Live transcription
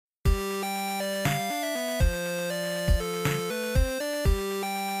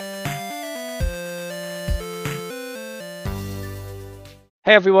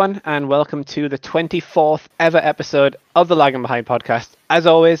Hey everyone, and welcome to the 24th ever episode of the Lagging Behind podcast. As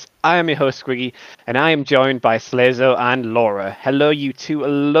always, I am your host Squiggy, and I am joined by Slazo and Laura. Hello, you two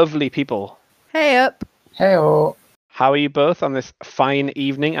lovely people. Hey up. Hey-o. How are you both on this fine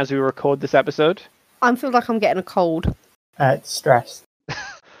evening as we record this episode? I feel like I'm getting a cold. Stress.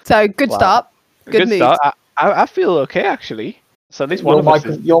 So good Wow. start. Good mood. start. I feel okay actually. So at least one of us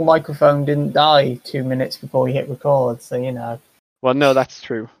is... Your microphone didn't die 2 minutes before you hit record, so you know. Well, no, that's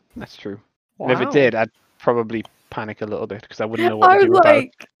true. That's true. Wow. And if it did, I'd probably panic a little bit because I wouldn't know what I to do was about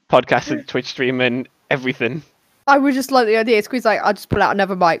like, podcasting, Twitch streaming, everything. I would just like the idea. Squeeze like, I'll just pull out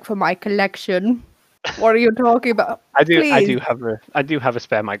another mic for my collection. What are you talking about? I do Please. have a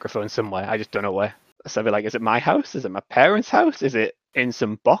spare microphone somewhere. I just don't know where. So I'd be like, is it my house? Is it my parents' house? Is it in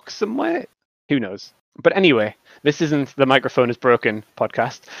some box somewhere? Who knows? But anyway, this isn't the microphone is broken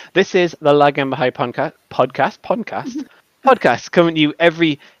podcast. This is the Lagging Behind podcast coming to you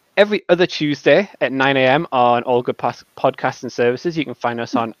every other Tuesday at 9 a.m. on all good podcasts and services. You can find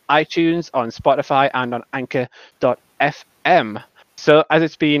us on iTunes, on Spotify, and on Anchor.fm. So as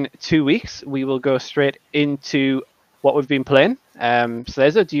it's been 2 weeks, we will go straight into what we've been playing.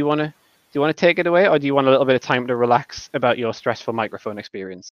 Slazo, do you want to take it away, or do you want a little bit of time to relax about your stressful microphone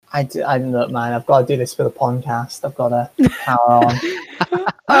experience? I look, man, I've got to do this for the podcast. I've got to power on.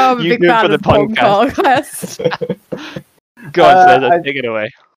 I'm a You big do it fan for the of podcast. podcast. Go on, Slazo, take it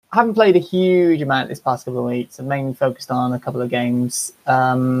away. I haven't played a huge amount this past couple of weeks. I've mainly focused on a couple of games.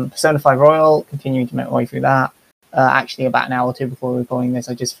 Persona 5 Royal, continuing to make my way through that. Actually, about an hour or two before recording this,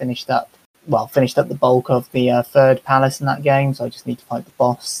 I just finished up the bulk of the third palace in that game, so I just need to fight the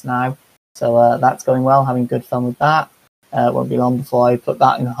boss now. So that's going well, having good fun with that. It won't be long before I put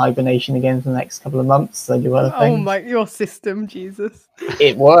that in hibernation again for the next couple of months, so I do other Oh things. my, your system, Jesus.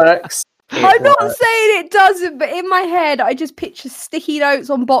 It works. I'm not saying it doesn't, but in my head, I just picture sticky notes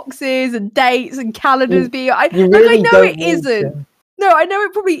on boxes and dates and calendars being. I know it isn't. No, I know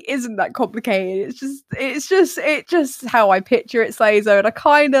it probably isn't that complicated. It's just how I picture it, Slazo, and I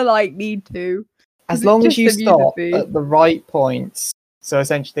kind of need to. As long as you just stop amuses me. at the right points, so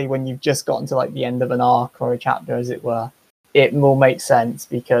essentially when you've just gotten to the end of an arc or a chapter, as it were, it will make sense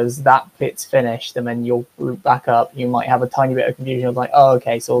because that bit's finished, and then you'll loop back up. You might have a tiny bit of confusion of oh,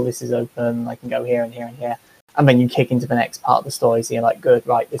 okay, so all this is open. I can go here and here and here, and then you kick into the next part of the story. So you're like, good,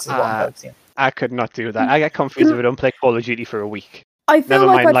 right, this is what I'm focusing on. I could not do that. I get confused if I don't play Call of Duty for a week. I feel Never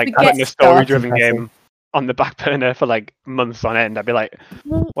like mind, I'd putting forget a stuff. story-driven game on the back burner for months on end. I'd be like,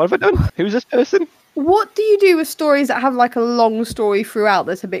 what have I done? Who's this person? What do you do with stories that have a long story throughout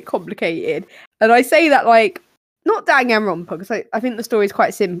that's a bit complicated? And I say that not Danganronpa, because I think the story is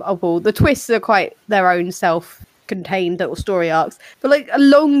quite simple. The twists are quite their own self-contained little story arcs. But a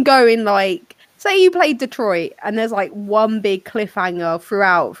long going, say you played Detroit and there's one big cliffhanger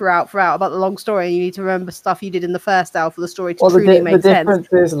throughout about the long story, and you need to remember stuff you did in the first hour for the story to truly make sense. The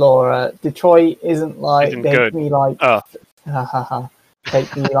difference is, Laura, Detroit isn't Isn't good.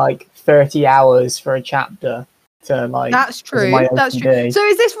 take me 30 hours for a chapter to That's true. That's true. OCD. So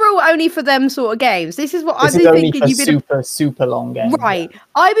is this rule only for them sort of games? This is what This I've is been only thinking. for super long games. Right.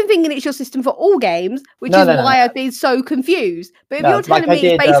 I've been thinking it's your system for all games, which is why I've been so confused. But if you're telling me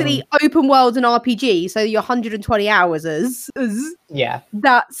it's basically open world and RPG, so you're 120 hours Yeah.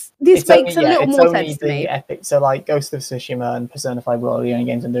 this makes a little more sense to me. Epic. So Ghost of Tsushima and Persona 5 Royal are the only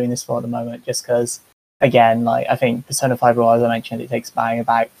games I'm doing this for at the moment, just because, again, I think Persona 5 Royal, as I mentioned, it takes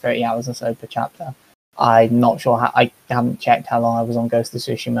about 30 hours or so per chapter. I'm not sure I haven't checked how long I was on Ghost of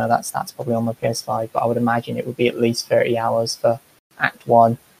Tsushima. That's probably on my PS5, but I would imagine it would be at least 30 hours for Act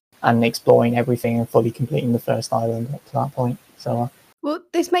 1 and exploring everything and fully completing the first island up to that point. So Well,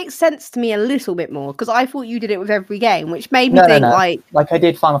 this makes sense to me a little bit more, because I thought you did it with every game, which made me think I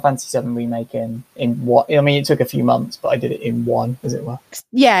did Final Fantasy VII Remake in what? I mean, it took a few months, but I did it in one, as it were.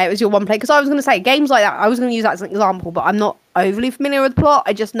 Yeah, it was your one play. Because I was going to say, games like that, I was going to use that as an example, but I'm not overly familiar with the plot.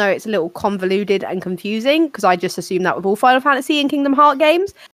 I just know it's a little convoluted and confusing, because I just assume that with all Final Fantasy and Kingdom Hearts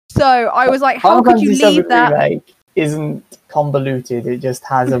games. So I was like, how could you leave that? Remake isn't convoluted, it just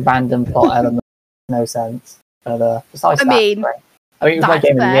has a random plot element. No sense. But besides it was my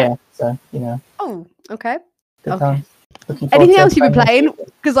game of the year, so, Oh, okay. Good time. Anything else you've been playing?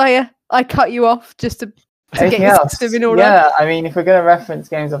 Because I cut you off just to get your system in order. Yeah, I mean, if we're going to reference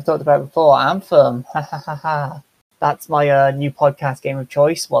games I've talked about before, Anthem. That's my new podcast game of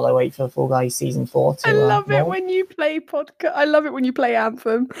choice while I wait for Fall Guys Season 4 to I love it when you play podcast. I love it when you play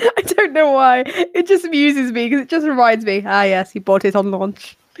Anthem. I don't know why. It just amuses me, because it just reminds me, yes, he bought it on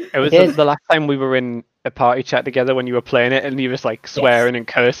launch. It was the last time we were in a party chat together when you were playing it, and you was swearing and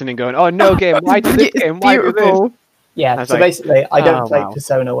cursing and going, "Oh no, game! Why do this game? Why do this?" Yeah, was so like, basically, I don't oh, play wow.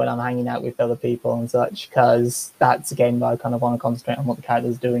 Persona when I'm hanging out with other people and such, because that's a game where I kind of want to concentrate on what the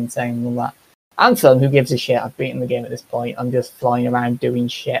character's doing, saying and all that. Anthem, who gives a shit? I've beaten the game at this point. I'm just flying around doing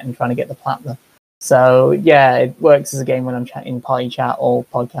shit and trying to get the platinum. So yeah, it works as a game when I'm in party chat or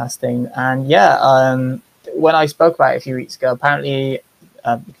podcasting. And yeah, when I spoke about it a few weeks ago, apparently,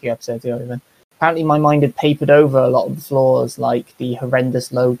 a few episodes ago even, apparently my mind had papered over a lot of the flaws, like the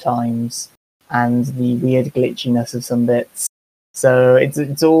horrendous load times and the weird glitchiness of some bits. So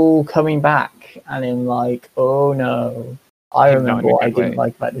it's all coming back, and I'm like, oh no, I Not remember in a what I good way. didn't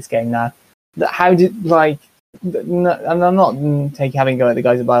like about this game now. How did, like, no, and I'm not having a go at the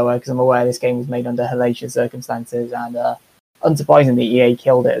guys at BioWare, because I'm aware this game was made under hellacious circumstances, and unsurprisingly, EA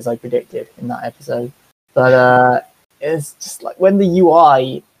killed it as I predicted in that episode. But it's just like when the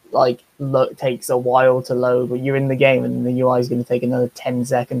UI takes a while to load, but you're in the game and the UI is going to take another 10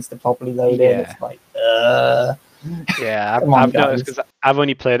 seconds to properly load in. Yeah. It's like, Yeah, Come on, I've noticed, guys. because I've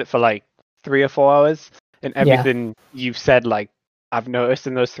only played it for like 3 or 4 hours, and everything you've said, like, I've noticed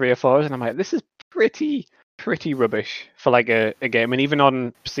in those 3 or 4 hours, and I'm like, this is pretty rubbish for like a game. And even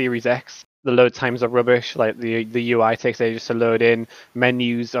on Series X, the load times are rubbish. Like the UI takes ages to load in.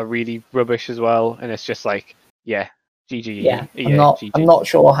 Menus are really rubbish as well, and it's just like, yeah, GG. Yeah, EA, I'm not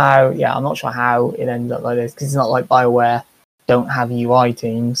sure how. Yeah, I'm not sure how it ended up like this, because it's not like BioWare don't have UI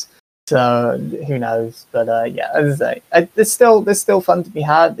teams. So who knows? But yeah, as I say, there's still fun to be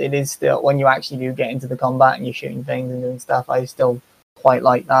had. It is still, when you actually do get into the combat and you're shooting things and doing stuff, I still quite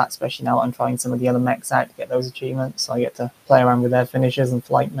like that, especially now I'm trying some of the other mechs out to get those achievements. So I get to play around with their finishes and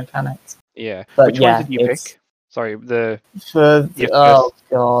flight mechanics. Yeah. But Which yeah, one did you pick? Sorry, oh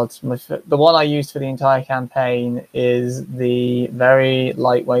god, the one I used for the entire campaign is the very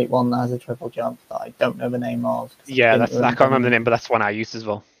lightweight one that has a triple jump that I don't know the name of. Yeah, I can't remember the name, but that's one I used as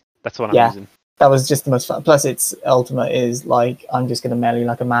well. That's what I'm using. That was just the most fun. Plus, its ultimate is like, I'm just going to melee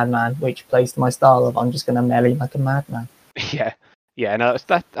like a madman, which plays to my style of I'm just going to melee like a madman. Yeah. No,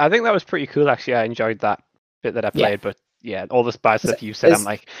 I think that was pretty cool. Actually, I enjoyed that bit that I played. But yeah, all this bad stuff you said, I'm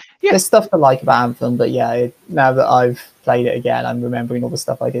like, yeah. There's stuff to like about Anthem, but yeah, now that I've played it again, I'm remembering all the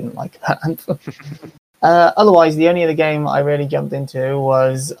stuff I didn't like about Anthem. Otherwise, the only other game I really jumped into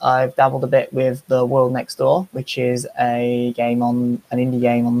was, I've dabbled a bit with The World Next Door, which is an indie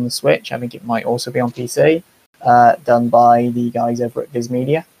game on the Switch. I think it might also be on PC, done by the guys over at Viz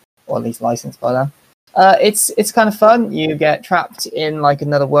Media, or at least licensed by them. It's kind of fun. You get trapped in like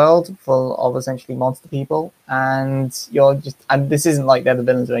another world full of essentially monster people, and this isn't like they're the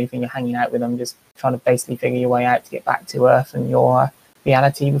villains or anything. You're hanging out with them, just trying to basically figure your way out to get back to Earth and your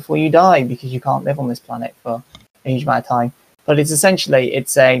reality before you die, because you can't live on this planet for a huge amount of time. But it's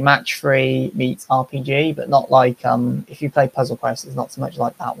a match-free meets RPG, but not like if you play Puzzle Quest, it's not so much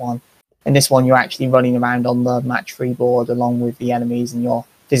like that one. In this one, you're actually running around on the match-free board along with the enemies, and you're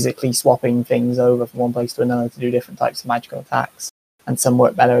physically swapping things over from one place to another to do different types of magical attacks. And some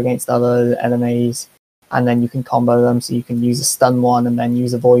work better against other enemies, and then you can combo them, so you can use a stun one and then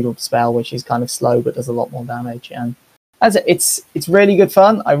use a void orb spell, which is kind of slow but does a lot more damage. And it's really good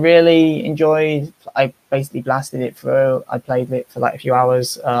fun. I really enjoyed. I basically blasted it through. I played it for like a few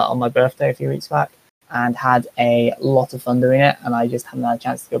hours on my birthday a few weeks back, and had a lot of fun doing it. And I just haven't had a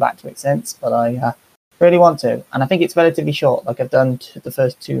chance to go back to it since, but I really want to. And I think it's relatively short. Like, I've done the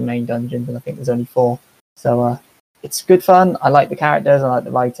first 2 main dungeons, and I think there's only 4. So it's good fun. I like the characters. I like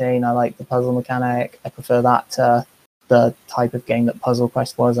the writing. I like the puzzle mechanic. I prefer that to the type of game that Puzzle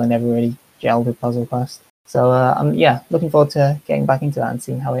Quest was. I never really gelled with Puzzle Quest. So I'm looking forward to getting back into that and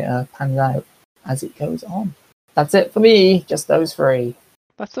seeing how it pans out as it goes on. That's it for me. Just those 3.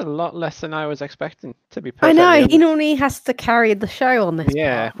 That's a lot less than I was expecting, to be I perfectly know, honest. he normally has to carry the show on this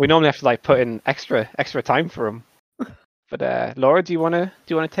Yeah, part. we normally have to like put in extra time for him. But Laura, do you want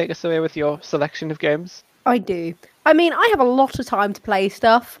to take us away with your selection of games? I do. I mean, I have a lot of time to play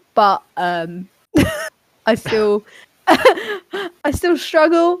stuff, but I still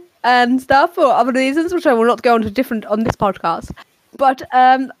struggle and stuff for other reasons, which I will not go on this podcast. But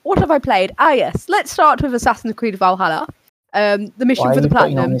what have I played? Ah, yes. Let's start with Assassin's Creed Valhalla. The mission Why for are the you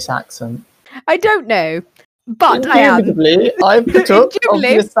putting on platinum. this accent? I don't know, but I am. Indubitably, I've picked up of the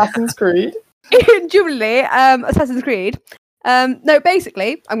Indubitably. Assassin's Creed. Jubilee, Assassin's Creed. No,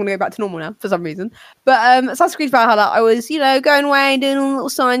 basically, I'm going to go back to normal now for some reason. But Assassin's Creed Valhalla, I was, going away, doing all the little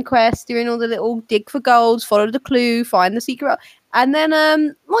side quests, doing all the little dig for golds, follow the clue, find the secret. And then,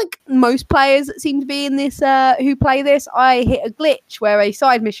 like most players that seem to be in this, who play this, I hit a glitch where a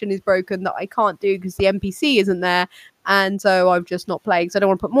side mission is broken that I can't do because the NPC isn't there. And so I've just not played because I don't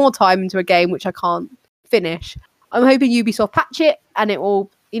want to put more time into a game which I can't finish. I'm hoping Ubisoft patch it and it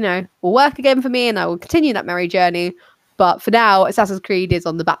will will work again for me, and I will continue that merry journey. But for now, Assassin's Creed is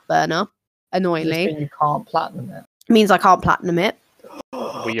on the back burner. Annoyingly, you can't platinum it. It means I can't platinum it.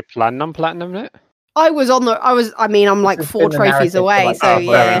 Were you planning on platinum it? I'm like 4 trophies away, so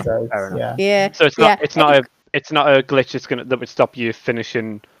yeah. Yeah. So it's not a glitch that would stop you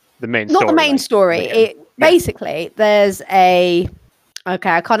finishing the main story. Not the main story. Basically, there's a... Okay,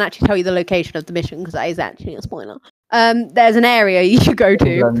 I can't actually tell you the location of the mission because that is actually a spoiler. There's an area you go to,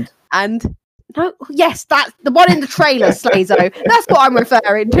 England. and... No, yes, that's the one in the trailer, Slazo. That's what I'm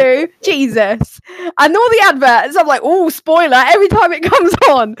referring to. Jesus. And all the adverts, I'm like, oh, spoiler, every time it comes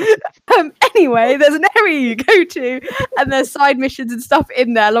on. Anyway, there's an area you go to, and there's side missions and stuff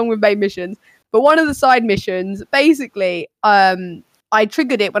in there, along with main missions. But one of the side missions, basically, I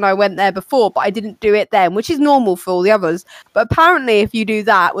triggered it when I went there before, but I didn't do it then, which is normal for all the others. But apparently, if you do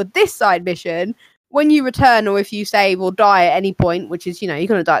that with this side mission, when you return or if you save or die at any point, which is, you're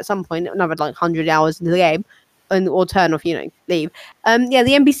going to die at some point, another like 100 hours into the game, or turn off, leave. The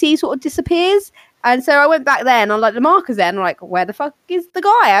NPC sort of disappears. And so I went back there and I'm like, the marker's there. And I'm like, where the fuck is the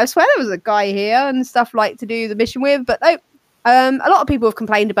guy? I swear there was a guy here and stuff like to do the mission with. But no, a lot of people have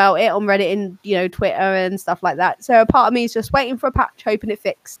complained about it on Reddit and, Twitter and stuff like that. So a part of me is just waiting for a patch, hoping it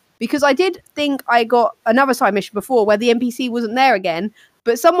fixed. Because I did think I got another side mission before where the NPC wasn't there again.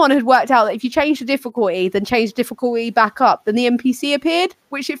 But someone had worked out that if you change the difficulty, then change difficulty back up, then the NPC appeared,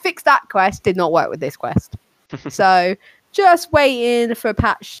 which it fixed that quest, did not work with this quest. So just waiting for a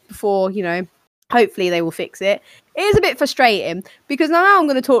patch before, hopefully they will fix it. It is a bit frustrating because now I'm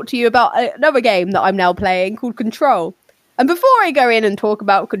going to talk to you about another game that I'm now playing called Control. And before I go in and talk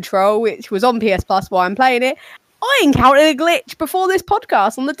about Control, which was on PS Plus while I'm playing it, I encountered a glitch before this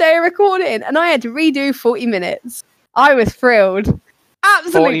podcast on the day of recording, and I had to redo 40 minutes. I was thrilled.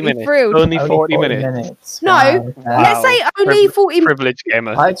 Absolutely thrilled. Only 40 minutes. No, Wow. let's say only 40 minutes. Privileged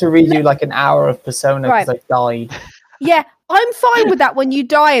gamer. I had to redo like an hour of Persona because I died. Yeah, I'm fine with that when you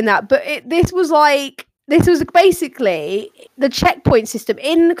die in that, but this was basically the checkpoint system.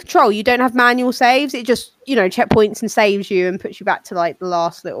 In Control, you don't have manual saves. It just, checkpoints and saves you and puts you back to like the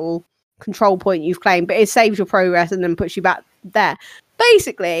last little control point you've claimed, but it saves your progress and then puts you back there.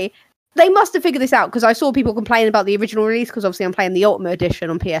 Basically, they must have figured this out because I saw people complain about the original release because obviously I'm playing the Ultimate Edition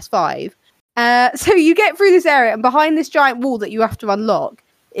on PS5. So you get through this area and behind this giant wall that you have to unlock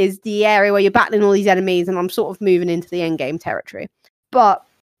is the area where you're battling all these enemies and I'm sort of moving into the endgame territory. But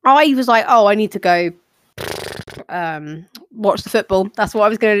I was like, I need to go watch the football. That's what I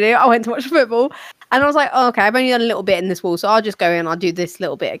was going to do. I went to watch football and I was like, okay, I've only done a little bit in this wall, so I'll just go in, I'll do this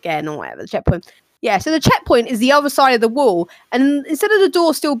little bit again or whatever, the checkpoint. Yeah, so the checkpoint is the other side of the wall, and instead of the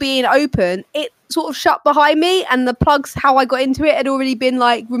door still being open, it sort of shut behind me, and the plugs, how I got into it, had already been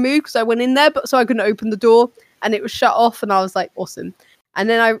like removed because I went in there, but so I couldn't open the door, and it was shut off, and I was like, awesome. And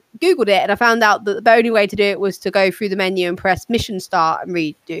then I googled it, and I found out that the only way to do it was to go through the menu and press mission start and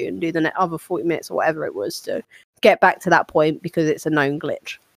redo and do the other 40 minutes or whatever it was to get back to that point because it's a known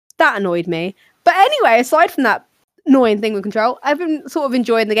glitch. That annoyed me. But anyway, aside from that annoying thing with Control, I've been sort of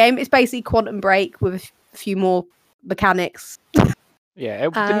enjoying the game. It's basically Quantum Break with a few more mechanics. Yeah,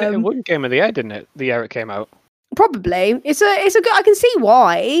 it won Game of the Year, didn't it? The year it came out. Probably. It's a good. I can see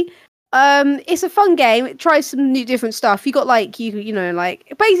why. It's a fun game. It tries some new different stuff. You got like basically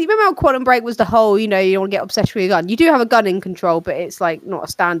remember how Quantum Break was the whole, you don't want to get obsessed with your gun. You do have a gun in Control, but it's like not a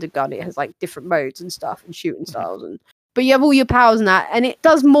standard gun. It has like different modes and stuff and shooting styles but you have all your powers and that, and it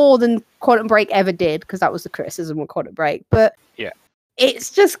does more than Quantum Break ever did, because that was the criticism of Quantum Break. But yeah,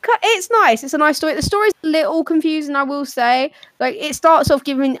 it's nice. It's a nice story. The story's a little confusing, I will say. Like, it starts off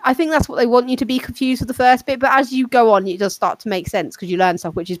giving, I think that's what they want you to be confused with the first bit, but as you go on, it does start to make sense because you learn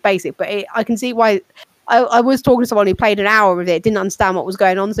stuff, which is basic. But I can see why. I was talking to someone who played an hour of it, didn't understand what was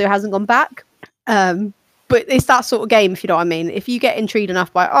going on, so it hasn't gone back. But it's that sort of game, if you know what I mean. If you get intrigued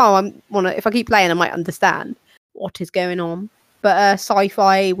enough by, if I keep playing, I might understand what is going on. But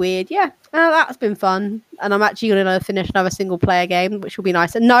sci-fi, weird, yeah. That's been fun. And I'm actually going to finish another single player game, which will be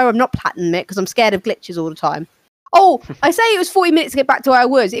nice. And no, I'm not platinum it because I'm scared of glitches all the time. Oh, I say it was 40 minutes to get back to where I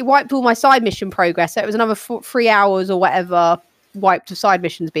was. It wiped all my side mission progress. So it was another 3 hours or whatever wiped of side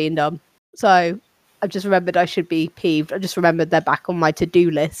missions being done. So I just remembered I should be peeved. I just remembered they're back on my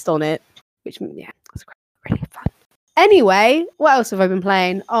to-do list on it. Which, yeah, was really fun. Anyway, what else have I been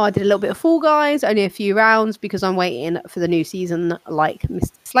playing? Oh, I did a little bit of Fall Guys, only a few rounds because I'm waiting for the new season like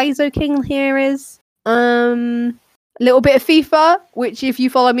Mr. Slazo King here is. A little bit of FIFA, which if you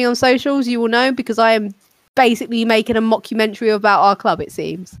follow me on socials, you will know because I am basically making a mockumentary about our club, it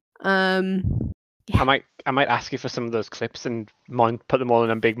seems. Yeah. I might ask you for some of those clips and put them all in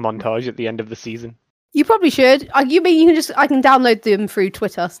a big montage at the end of the season. You probably should. You mean I can download them through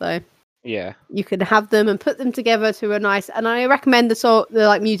Twitter, so Yeah. you can have them and put them together to a nice. And I recommend the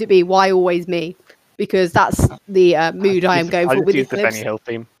like music be "Why Always Me" because that's the mood I am going I'll for just with use the the clips. Benny Hill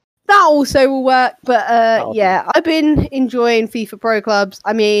theme. That also will work, but That'll yeah, I've been enjoying FIFA Pro Clubs.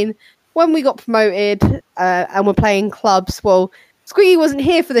 I mean, when we got promoted and we're playing clubs, well, Squeaky wasn't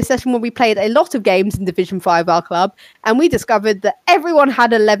here for this session when we played a lot of games in Division 5, our club, and we discovered that everyone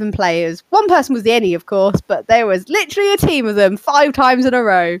had 11 players. One person was the Ennie, of course, but there was literally a team of them 5 times in a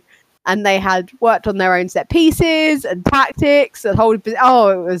row. And they had worked on their own set pieces and tactics and holding. Oh,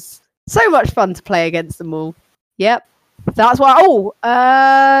 it was so much fun to play against them all. Yep. That's why.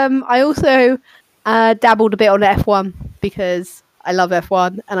 I also dabbled a bit on F1 because I love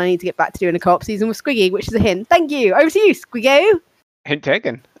F1 and I need to get back to doing a co-op season with Squiggy, which is a hint. Thank you. Over to you, Squiggo. Hint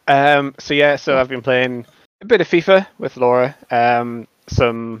taken. So I've been playing a bit of FIFA with Laura,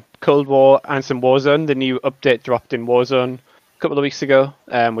 some Cold War and some Warzone. The new update dropped in Warzone a couple of weeks ago,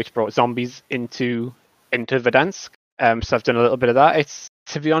 which brought zombies into Verdansk. So I've done a little bit of that.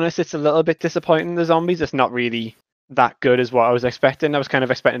 To be honest, it's a little bit disappointing. The zombies, it's not really that good as what I was expecting. I was kind of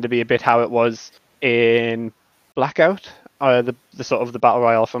expecting to be a bit how it was in Blackout, the sort of the battle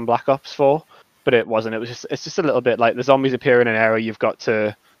royale from Black Ops 4, but it wasn't. It's just a little bit like the zombies appear in an area. You've got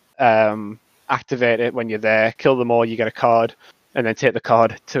to activate it when you're there, kill them all. You get a card, and then take the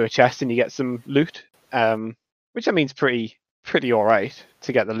card to a chest, and you get some loot. Which I mean is pretty all right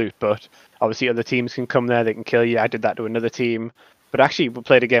to get the loot, but obviously other teams can come there, they can kill you. I did that to another team. But actually, we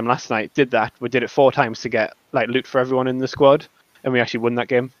played a game last night, did that. We did it 4 times to get like loot for everyone in the squad, and we actually won that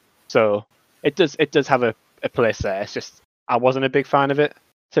game. So it does have a place there. It's just I wasn't a big fan of it,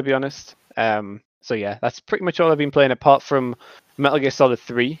 to be honest. So yeah, that's pretty much all I've been playing apart from Metal Gear Solid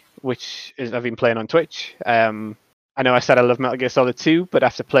 3, which I've been playing on Twitch. I know I said I love Metal Gear Solid 2, but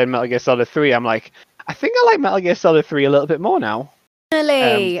after playing Metal Gear Solid 3, I'm like, I think I like Metal Gear Solid 3 a little bit more now.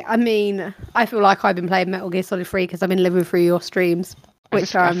 Really? I mean, I feel like I've been playing Metal Gear Solid 3 because I've been living through your streams,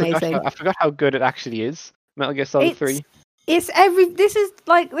 which are amazing. I forgot how good it actually is. Metal Gear Solid 3. This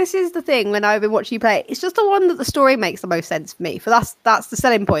is the thing when I've been watching you play it. It's just the one that the story makes the most sense for me. That's the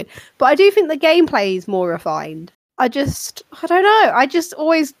selling point. But I do think the gameplay is more refined. I don't know. I just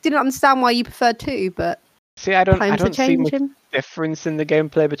always didn't understand why you preferred 2, but see, I don't see much difference in the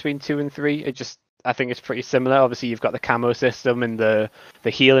gameplay between 2 and 3. I think it's pretty similar. Obviously, you've got the camo system and the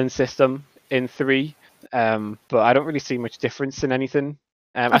healing system in 3, but I don't really see much difference in anything.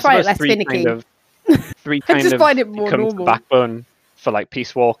 I find it less 3 finicky. 3 kind of find it more becomes normal. the backbone for like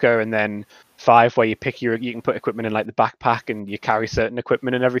Peace Walker, and then 5 where you can put equipment in like the backpack and you carry certain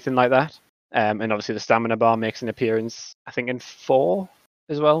equipment and everything like that. And obviously the stamina bar makes an appearance, I think, in 4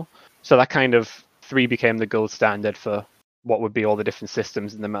 as well. So that kind of 3 became the gold standard for what would be all the different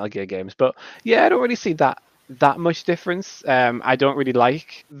systems in the Metal Gear games. But yeah, I don't really see that much difference. I don't really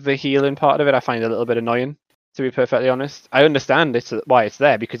like the healing part of it. I find it a little bit annoying, to be perfectly honest. I understand why it's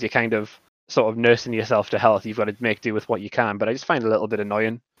there, because you're kind of sort of nursing yourself to health. You've got to make do with what you can, but I just find it a little bit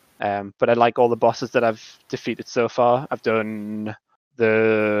annoying. But I like all the bosses that I've defeated so far. I've done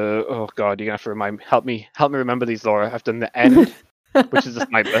oh god, you're gonna have to help me remember these, Laura. I've done the End, which is a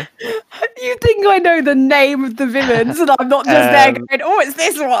sniper. You think I know the name of the villains, and I'm not just there going, "Oh, it's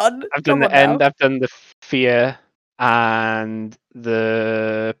this one." I've done the End. I've done the Fear and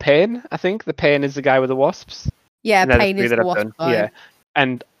the Pain. I think the Pain is the guy with the wasps. Yeah, Pain is the wasp guy. Yeah,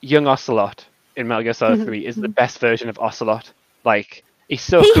 and Young Ocelot in Metal Gear Solid 3 is the best version of Ocelot. Like, he's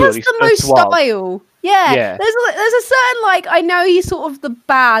so cool. Has the most style. Yeah. There's a certain, like, I know he's sort of the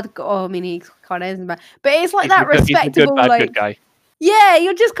bad guy. Oh, I mean, he kind of isn't bad, but it's like that respectable, he's a like, good guy. Yeah,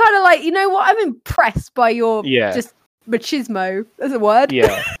 you're just kind of like, you know what? I'm impressed by your just machismo. That's a word.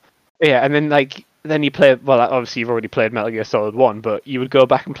 Yeah, yeah, and then you play. Well, obviously you've already played Metal Gear Solid 1, but you would go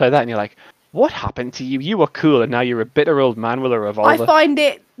back and play that, and you're like, what happened to you? You were cool, and now you're a bitter old man with a revolver. I find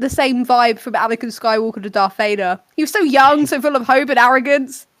it the same vibe from Anakin Skywalker to Darth Vader. He was so young, so full of hope and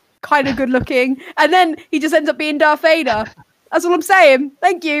arrogance, kind of good looking, and then he just ends up being Darth Vader. That's all I'm saying.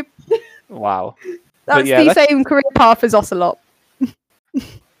 Thank you. Wow. That's the same career path as Ocelot.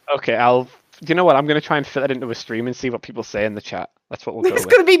 Okay, you know what? I'm going to try and fit that into a stream and see what people say in the chat. That's what we'll go with. It's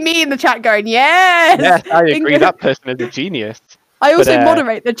going to be me in the chat going, yes! Yes, I agree. That person is a genius. I also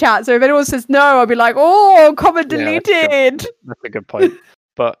moderate the chat, so if anyone says no, I'll be like, oh, comment deleted. That's a good point.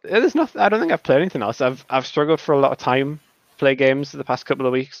 But there's nothing. I don't think I've played anything else. I've struggled for a lot of time to play games the past couple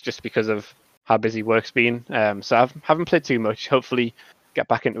of weeks just because of how busy work's been. So I haven't played too much. Hopefully get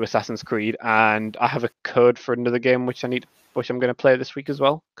back into Assassin's Creed, and I have a code for another game which I'm going to play this week as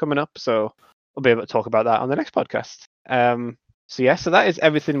well, coming up. So we'll be able to talk about that on the next podcast. So yeah, so that is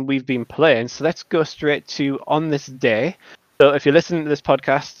everything we've been playing. So let's go straight to on this day. So if you're listening to this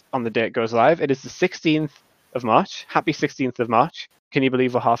podcast on the day it goes live, it is the 16th of March. Happy 16th of March. Can you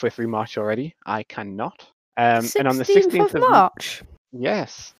believe we're halfway through March already? I cannot. And on the 16th of March.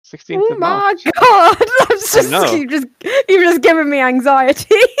 Yes, 16th Oh of my March. god! I'm just, know. you've just given me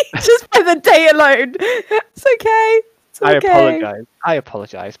anxiety just by the day alone. It's okay. It's okay. I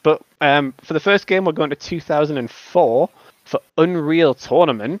apologize. But for the first game, we're going to 2004 for Unreal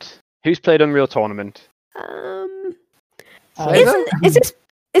Tournament. Who's played Unreal Tournament? Is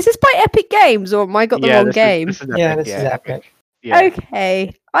this by Epic Games, or am I got the wrong game? This is Epic. Yeah.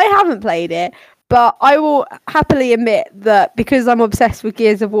 Okay, I haven't played it, but I will happily admit that because I'm obsessed with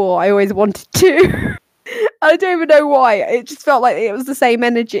Gears of War, I always wanted to. I don't even know why. It just felt like it was the same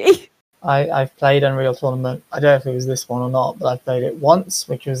energy. I've played Unreal Tournament. I don't know if it was this one or not, but I played it once,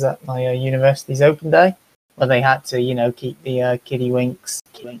 which was at my university's open day, where they had to, keep the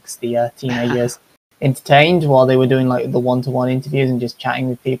the teenagers entertained while they were doing like the one-to-one interviews and just chatting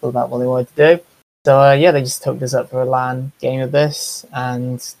with people about what they wanted to do. So they just took this up for a LAN game of this,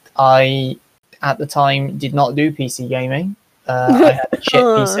 and I, at the time, did not do PC gaming. I had a shit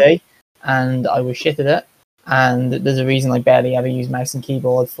PC, and I was shit at it. And there's a reason I barely ever use mouse and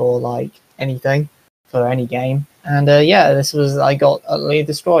keyboard for like anything, for any game. And I got utterly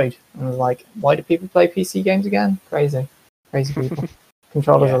destroyed. And I was like, why do people play PC games again? Crazy people.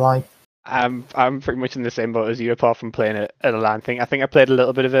 Controllers are life. I'm pretty much in the same boat as you, apart from playing it at a LAN thing. I think I played a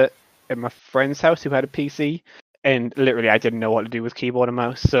little bit of it at my friend's house who had a PC, and literally I didn't know what to do with keyboard and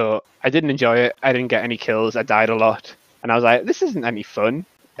mouse, so I didn't enjoy it. I didn't get any kills. I died a lot, and I was like, this isn't any fun.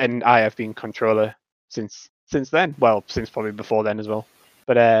 And I have been controller since then. Well, since probably before then as well.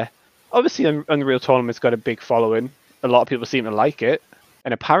 But obviously Unreal Tournament's got a big following. A lot of people seem to like it,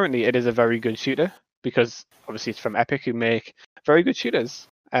 and apparently it is a very good shooter, because obviously it's from Epic, who make very good shooters.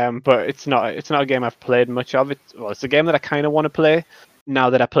 But it's not a game I've played much of. It's a game that I kind of want to play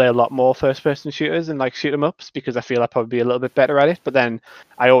now that I play a lot more first-person shooters and like shoot 'em ups, because I feel I'd probably be a little bit better at it. But then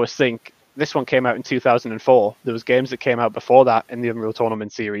I always think this one came out in 2004. There was games that came out before that in the Unreal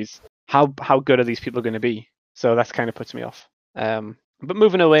Tournament series. How good are these people going to be? So that's kind of puts me off. But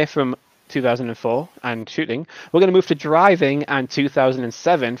moving away from 2004 and shooting, we're going to move to driving and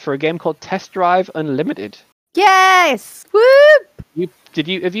 2007 for a game called Test Drive Unlimited. Yes! Whoop!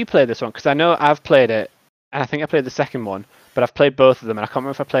 Have you played this one? Because I know I've played it, and I think I played the second one, but I've played both of them, and I can't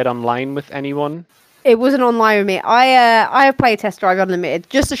remember if I played online with anyone. It wasn't online with me. I have played Test Drive Unlimited.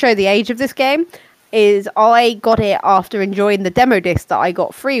 Just to show the age of this game, is I got it after enjoying the demo disc that I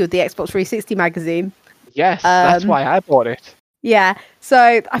got free with the Xbox 360 magazine. Yes, that's why I bought it. Yeah,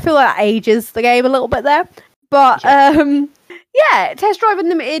 so I feel like that ages the game a little bit there. But Test Drive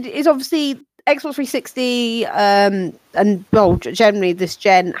Unlimited is obviously Xbox 360, and well, generally this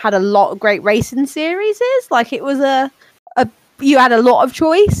gen had a lot of great racing series. Like it was you had a lot of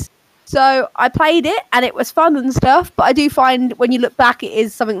choice. So I played it and it was fun and stuff. But I do find when you look back, it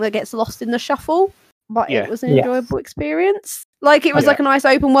is something that gets lost in the shuffle. But it was an enjoyable experience. Like it was like a nice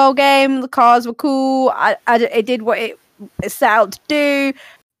open world game. The cars were cool. It did what it set out to do.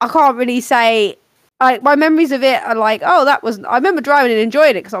 I can't really say. Like my memories of it are like, I remember driving and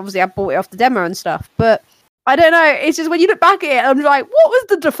enjoying it because obviously I bought it off the demo and stuff. But I don't know. It's just when you look back at it, I'm like, what was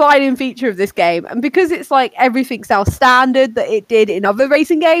the defining feature of this game? And because it's like everything's now standard that it did in other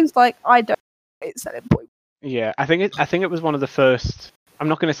racing games, like I don't know its selling point. Yeah, I think it was one of the first. I'm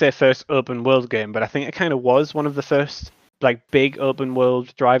not going to say first open world game, but I think it kind of was one of the first like big open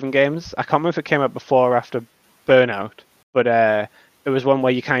world driving games. I can't remember if it came out before or after Burnout, but it was one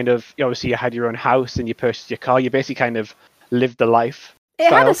where you obviously you had your own house and you purchased your car. You basically kind of lived the life.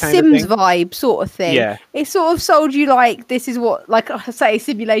 It had a Sims vibe sort of thing. Yeah. It sort of sold you like, this is what, like I say,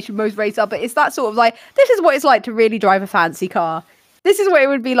 simulation most race are, but it's that sort of like, this is what it's like to really drive a fancy car. This is what it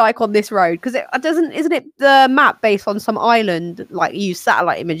would be like on this road. Because isn't it the map based on some island, like you use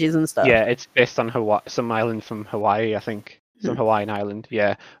satellite images and stuff? Yeah, it's based on some island from Hawaii, I think. Some Hawaiian island,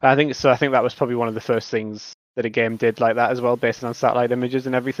 yeah. I think that was probably one of the first things that a game did like that as well, based on satellite images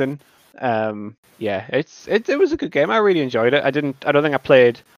and everything. It was a good game. I really enjoyed it. I don't think I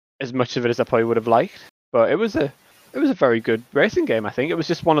played as much of it as I probably would have liked, but it was a very good racing game. I think it was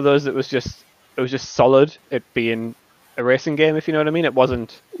just one of those that was just solid. It being a racing game, if you know what I mean. It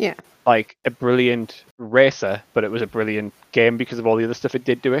wasn't like a brilliant racer, but it was a brilliant game because of all the other stuff it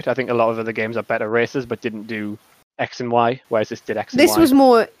did do it. I think a lot of other games are better racers, but didn't do X and Y, whereas this did X and Y.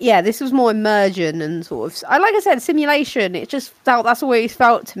 This was more immersion and sort of, like I said, simulation. It just felt, that's the way it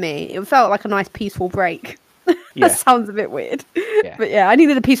felt to me. It felt like a nice peaceful break. Yeah. That sounds a bit weird. Yeah. But yeah, I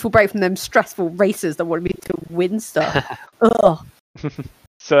needed a peaceful break from them stressful racers that wanted me to win stuff. Ugh.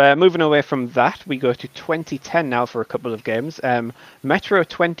 So moving away from that, we go to 2010 now for a couple of games. Metro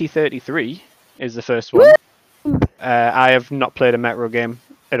 2033 is the first one. I have not played a Metro game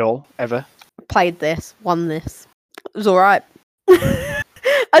at all, ever. Played this, won this. It was alright. I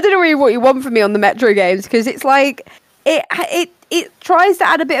don't know really what you want from me on the Metro games, because it's like it tries to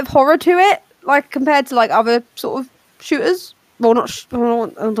add a bit of horror to it, like compared to like other sort of shooters. Well, not I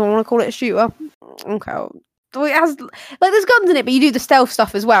don't want to call it a shooter. Okay. Well, it has like there's guns in it, but you do the stealth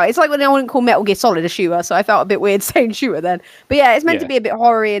stuff as well. It's like when I wouldn't call Metal Gear Solid a shooter, so I felt a bit weird saying shooter then. But yeah, it's meant to be a bit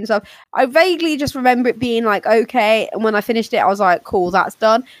horror-y and stuff. I vaguely just remember it being like okay, and when I finished it, I was like, cool, that's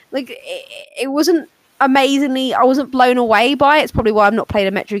done. Like it wasn't amazingly. I wasn't blown away by it. It's probably why I've not played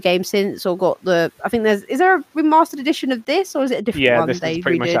a Metro game since or got the. I think is there a remastered edition of this, or is it a different one? Yeah, this is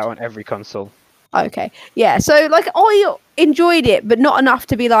pretty much out on every console. Okay, yeah. So like, I enjoyed it, but not enough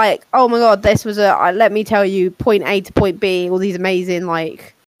to be like, oh my god, this was let me tell you, point A to point B, all these amazing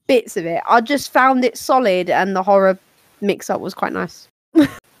like bits of it. I just found it solid, and the horror mix-up was quite nice. I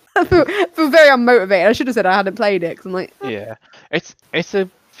feel very unmotivated. I should have said I hadn't played it because I'm like, yeah, it's a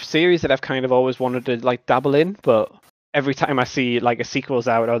series that I've kind of always wanted to like dabble in, but every time I see like a sequel's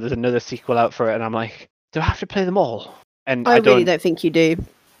out or there's another sequel out for it, and I'm like, do I have to play them all? And I really don't think you do.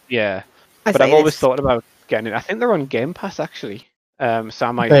 Yeah. But I've always thought about getting it. I think they're on Game Pass actually. So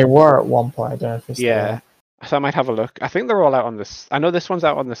I might. They were at one point. I don't know if it's still there. So I might have a look. I think they're all out on this. I know this one's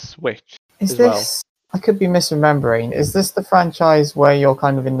out on the Switch. Is this? I could be misremembering. Is this the franchise where you're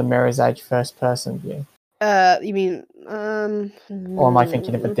kind of in the Mirror's Edge first-person view? You mean? Or am I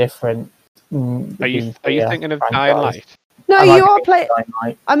thinking of a different? Are you thinking of Dying Light? No, you are playing.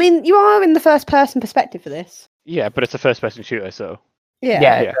 I mean, you are in the first-person perspective for this. Yeah, but it's a first-person shooter, so.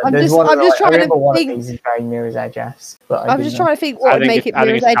 Yeah. I'm just trying to think. These is very Mirror's Edge-esque, but I'm just trying to think what would make it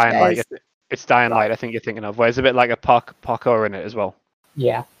Mirror's Edge. It's Dying Light. I think you're thinking of. Where there's a bit like a parkour in it as well.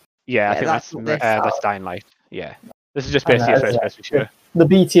 Yeah. Yeah, I think that's Dying Light. Yeah. This is just basically a first-person shooter. The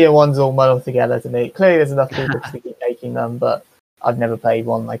B tier ones all muddle together to me. Clearly, there's enough people to keep making them, but I've never played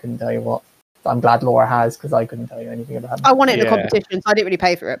one. I couldn't tell you what. I'm glad Laura has because I couldn't tell you anything about it. I won it in the competition, so I didn't really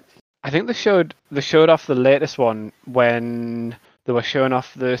pay for it. I think they showed off the latest one when they were showing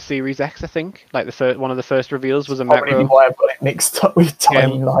off the Series X. I think like one of the first reveals was a Metro. Probably why I've got it mixed up with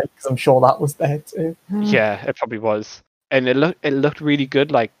Dying Light because I'm sure that was there too. Yeah, it probably was, and it looked really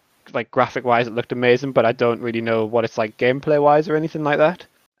good. Like graphic wise, it looked amazing. But I don't really know what it's like gameplay wise or anything like that.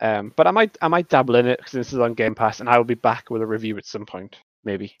 But I might dabble in it because this is on Game Pass, and I will be back with a review at some point.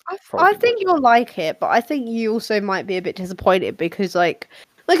 Maybe. I think you'll like it, but I think you also might be a bit disappointed because like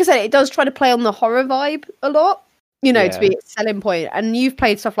I said, it does try to play on the horror vibe a lot. To be its selling point. And you've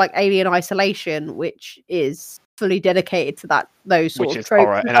played stuff like Alien Isolation, which is fully dedicated to those sort of tropes.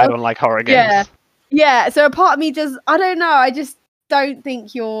 Horror, and I don't like horror games. Yeah. So a part of me I don't know. I just don't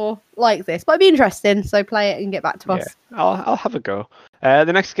think you're like this, but it'd be interesting. So play it and get back to us. I'll have a go. The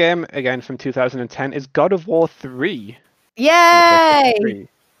next game, again from 2010, is God of War 3. Yay!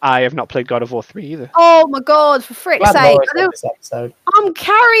 I have not played God of War 3 either. Oh my god, for frick's sake. I'm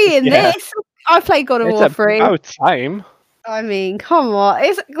carrying this. I played God of War 3. It's about time. I mean, come on.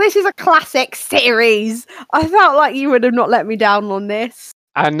 This is a classic series. I felt like you would have not let me down on this.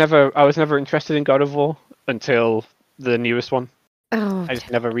 I was never interested in God of War until the newest one. Oh, I've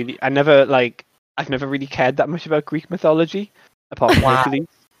never really cared that much about Greek mythology, apart from Hercules.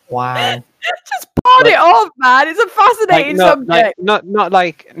 Wow. Just pawn it off, man. It's a fascinating subject. Not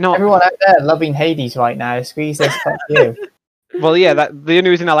everyone out there loving Hades right now. Squeeze this, fuck you. Well, yeah, the only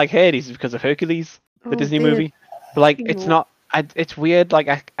reason I like Hades is because of Hercules, the Disney movie. But it's not. It's weird. Like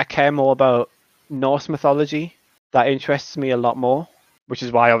I care more about Norse mythology. That interests me a lot more, which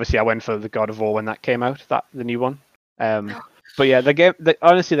is why obviously I went for the God of War when that came out. The new one. But yeah,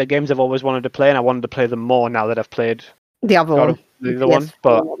 honestly, the games I've always wanted to play, and I wanted to play them more now that I've played the other one. The other one.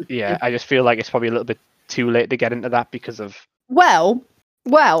 But yeah, I just feel like it's probably a little bit too late to get into that because of. Well,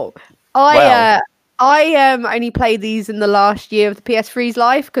 I only played these in the last year of the PS3's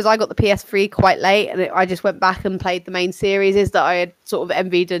life because I got the PS3 quite late, and I just went back and played the main series that I had sort of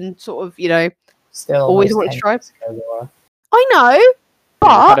envied and sort of still always wanted to try. I know, but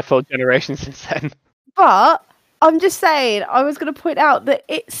I've had a full generation since then. But I'm just saying, I was going to point out that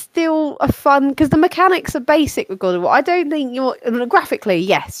it's still a fun because the mechanics are basic with God of War. I don't think graphically,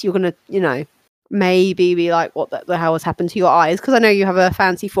 yes, you're going to maybe be like, what the hell has happened to your eyes? Because I know you have a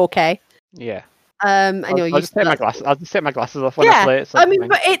fancy 4K. Yeah. And I'll just take my glasses. I'll just take my glasses off when I play it. I mean,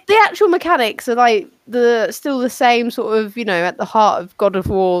 but the actual mechanics are like still the same sort of, at the heart of God of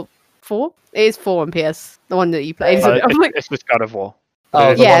War 4? It is 4 on PS, the one that you played. I'm like, it's just God of War. Oh,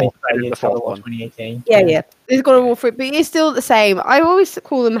 It is the Yeah. one you played the is God of fourth War one. 2018. yeah. It's got a War for it, but it's still the same. I always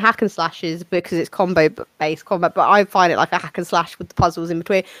call them hack and slashes because it's combo-based combat, but I find it like a hack and slash with the puzzles in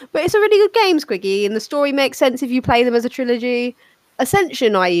between. But it's a really good game, Squiggy, and the story makes sense if you play them as a trilogy.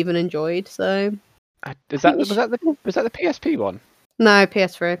 Ascension, I even enjoyed. So Was think you that the PSP one? no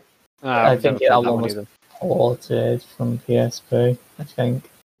PS3. I I've think never played that that one one was either. ported from PSP, I think.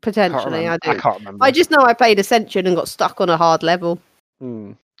 Potentially, I do. can't remember. I just know I played Ascension and got stuck on a hard level.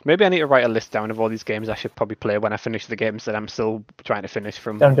 Maybe I need to write a list down of all these games I should probably play when I finish the games that I'm still trying to finish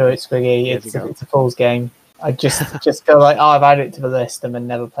from. Don't do it, Squiggy. Years It's ago. it's a fool's game. I just go like, oh, I've added it to the list and then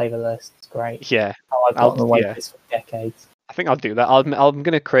never play the list. It's great. Yeah, Oh, I've gotten away with this for decades. I think I'll do that. I'm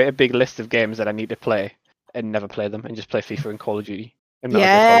going to create a big list of games that I need to play and never play them and just play FIFA and Call of Duty. And Metal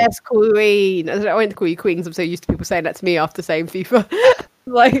Gear Solid. Yes, Queen. I went to call you Queen because I'm so used to people saying that to me after saying FIFA.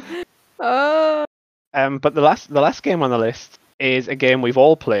 Like, But the last game on the list is a game we've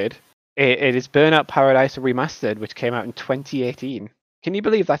all played. It is Burnout Paradise Remastered, which came out in 2018. Can you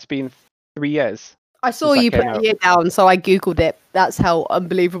believe that's been 3 years? I saw Since that you came put out. the year down, so I googled it. That's how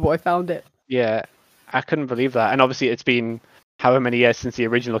unbelievable I found it. Yeah, I couldn't believe that. And obviously, it's been however many years since the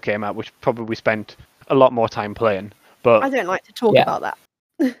original came out, which probably spent a lot more time playing. But I don't like to talk Yeah. about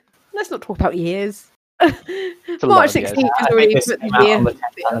that. Let's not talk about years. a lot March of years. 16th is I already think this put came the out year. on the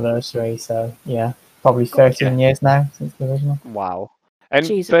 10th anniversary, so yeah, probably 13 years now since the original. Wow. And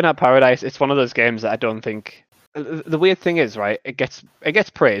Jesus. Burnout Paradise, it's one of those games that I don't think. The weird thing is, right? It gets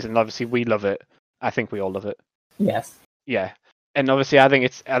praise, and obviously we love it. I think we all love it. Yes. Yeah. And obviously, I think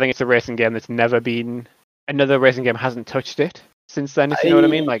it's a racing game that's never been. Another racing game hasn't touched it since then. If you know what I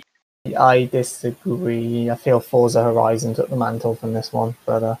mean, like. I disagree. I feel Forza Horizon took the mantle from this one,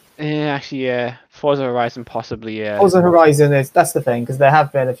 but Yeah, actually, yeah. Forza Horizon, possibly, yeah. Forza Horizon that's the thing because there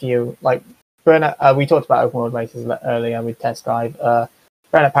have been a few like Burnout. We talked about open world races earlier with Test Drive.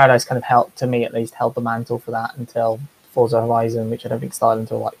 Burnout Paradise kind of held the mantle for that until Forza Horizon, which I don't think started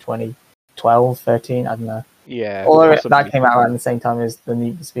until like 2012, 13. I don't know. Yeah. Although possibly. that came out around the same time as the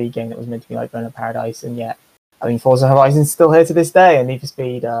Need for Speed game that was meant to be like Burnout Paradise, and yet I mean Forza Horizon's still here to this day, and Need for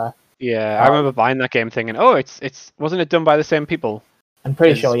Speed. Yeah, I remember buying that game thinking, oh, it's wasn't it done by the same people? I'm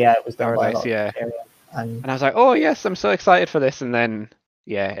pretty Is sure, yeah, it was done by a Paradise, lot of yeah. area. And And I was like, oh yes, I'm so excited for this, and then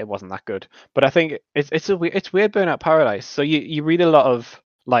yeah, it wasn't that good. But I think it's weird Burnout Paradise. So you read a lot of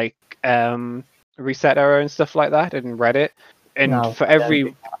like Reset Era and stuff like that in Reddit, and No, for I don't every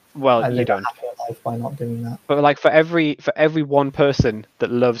do that. well I you live a don't, happier life by not doing that. but like for every one person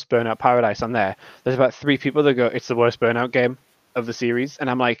that loves Burnout Paradise on there's about 3 people that go, it's the worst Burnout game of the series, and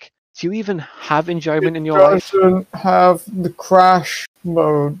I'm like, do you even have enjoyment in your life? Doesn't have the crash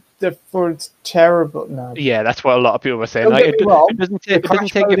mode. Therefore, it's terrible. No. Yeah, that's what a lot of people were saying. Don't Like, get it, me wrong, it doesn't The take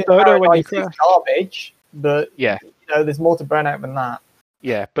crash your mode in photo when you Paradise crash. is garbage, but Yeah, there's more to Burnout than that.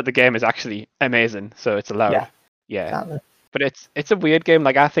 yeah, but the game is actually amazing, so it's allowed. Yeah. Yeah. Exactly. But it's a weird game.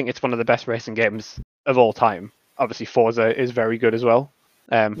 Like, I think it's one of the best racing games of all time. Obviously, Forza is very good as well.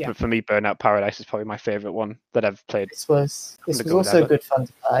 Yeah. But for me, Burnout Paradise is probably my favorite one that I've played. This was the good also ever. good fun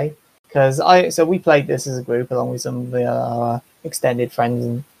to play because we played this as a group along with some of the extended friends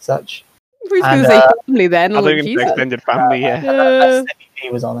and such. Who's And, going to say family then? I Like, think it's Jesus. extended family. Yeah. Uh, He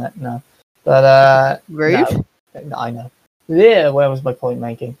was on it, no, but Rude. no, I know. Yeah, where was my point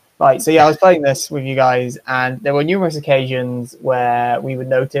making? Right, so yeah, I was playing this with you guys, and there were numerous occasions where we would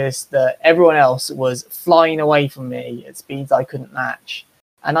notice that everyone else was flying away from me at speeds I couldn't match.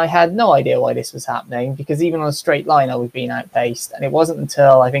 And I had no idea why this was happening, because even on a straight line I was being outpaced. And it wasn't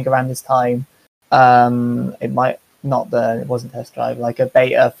until, I think around this time, it wasn't Test Drive, like a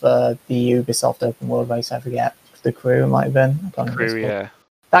beta for the Ubisoft open world race, I forget. The Crew, it might have been. I can't remember what it's Crew, called. yeah.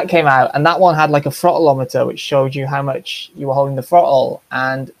 That came out, and that one had like a throttleometer which showed you how much you were holding the throttle,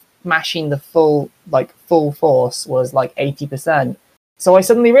 and mashing the full force was like 80%. So I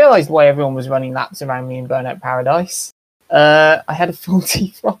suddenly realized why everyone was running laps around me in Burnout Paradise. I had a full T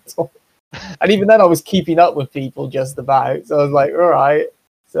throttle, and even then I was keeping up with people just about. So I was like, all right.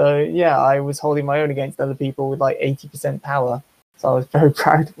 So yeah, I was holding my own against other people with like 80% power. So I was very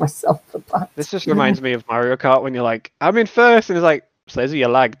proud of myself for that. This just reminds me of Mario Kart when you're like, I'm in first, and it's like, Slazer, you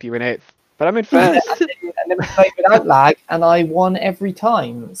lagged, you're in 8th. But I'm in first. And then I played without lag, and I won every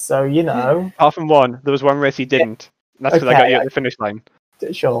time. So Apart from one. There was one race he didn't. And that's because I got you Okay. at the finish line.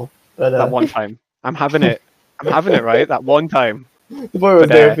 sure, but That one time. I'm having it. I'm having it, right? That one time. The boy was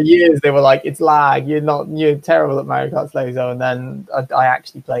But, doing it for years. They were like, "It's lag. You're terrible at Mario Kart Slow." And then I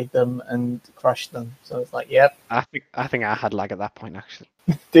actually played them and crushed them. So it's like, "Yep, I think I had lag at that point actually.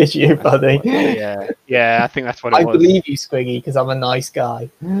 did you, buddy?" Yeah, I think that's what it I was. believe you, Squiggy, because I'm a nice guy.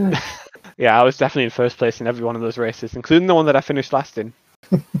 Yeah, I was definitely in first place in every one of those races, including the one that I finished last in.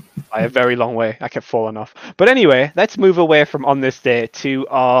 By a very long way. I kept falling off. But anyway, let's move away from On This Day to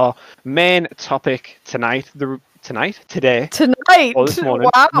our main topic tonight. Today, Tonight. or this morning.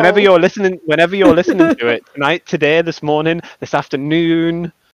 Wow. Whenever you're listening to it, tonight, today, this morning, this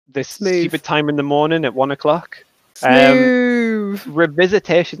afternoon, this Smooth. stupid time in the morning at 1 o'clock. Smooth.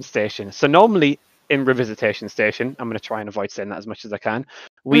 Revisitation Station. So normally in Revisitation Station, I'm going to try and avoid saying that as much as I can.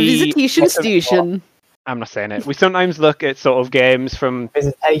 Visitation station. I'm not saying it. We sometimes look at sort of games from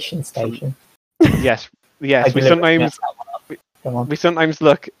Visitation station. yes. I We deliberately sometimes messed that one up. Come on. we sometimes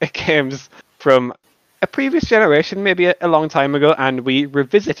look at games from a previous generation, maybe a long time ago, and we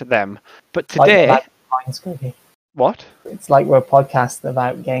revisit them. But today, Like behind, Squiggy. what? It's like we're a podcast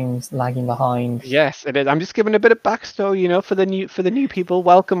about games lagging behind. Yes, it is. I'm just giving a bit of backstory, for the new people.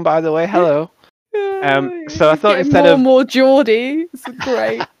 Welcome, by the way. Hello. So I thought instead more Geordie. It's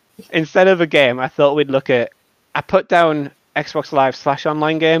great. Instead of a game, I thought we'd look at. I put down Xbox Live /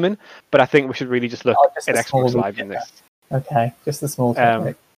 online gaming, but I think we should really just look Just at a small Xbox Live in bit. this. Okay, just a small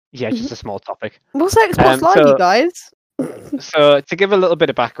topic. Yeah, just a small topic. What's Xbox Live, you guys? So to give a little bit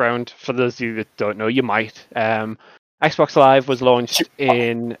of background for those of you that don't know, you might. Xbox Live was launched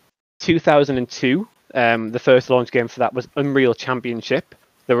in 2002. The first launch game for that was Unreal Championship.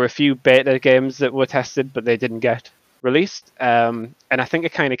 There were a few beta games that were tested, but they didn't get released. And I think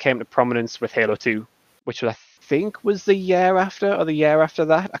it kind of came to prominence with Halo 2, which I think was the year after or the year after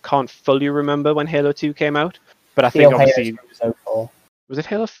that. I can't fully remember when Halo 2 came out, but I think obviously Halo 2 was 04.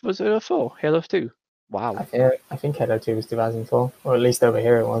 was it 04? Halo 2. Wow. I think Halo 2 was 2004, or at least over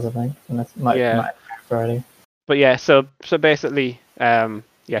here it was. I think. Unless, might have already. But yeah, so basically,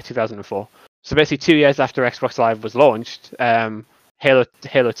 2004. So basically, 2 years after Xbox Live was launched, Halo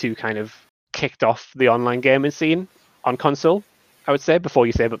 2 kind of kicked off the online gaming scene on console. I would say before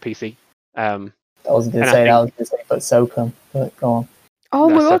you say but PC. I wasn't going to say that. I was going to say but SOCOM. But go on. Oh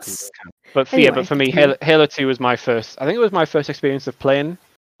my god. But Anyway, but for me, Halo 2 was my first. I think it was my first experience of playing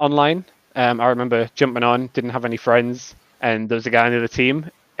online. I remember jumping on, didn't have any friends, and there was a guy on the other team,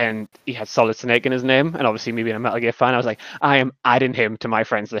 and he had Solid Snake in his name. And obviously, me being a Metal Gear fan, I was like, I am adding him to my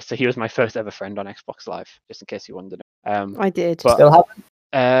friends list. So he was my first ever friend on Xbox Live, just in case you wondered. I did. But, Still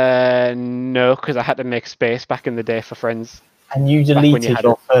haven't? No, because I had to make space back in the day for friends. And you deleted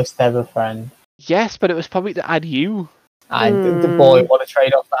your first ever friend. Yes, but it was probably to add you. And the boy, what a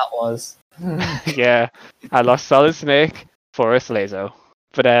trade-off that was. Yeah, I lost Solid Snake for a Slazo.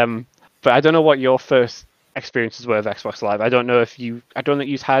 But I don't know what your first experiences were of Xbox Live. I don't think you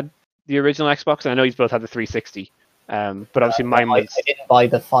had the original Xbox, and I know you both had the 360. But obviously mine was. I didn't buy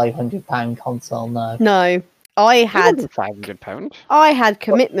the £500 console. No. No, I had £500. I had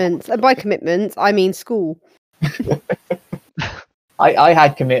commitments, and by commitments I mean school. I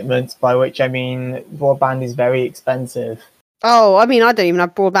had commitments, by which I mean broadband is very expensive. Oh, I mean I don't even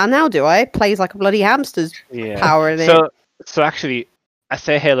have broadband now, do I? It plays like a bloody hamster's power in it. So actually, I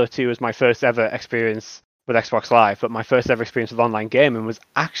say Halo 2 was my first ever experience with Xbox Live, but my first ever experience with online gaming was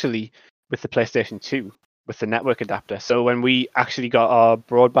actually with the PlayStation 2, with the network adapter. So when we actually got our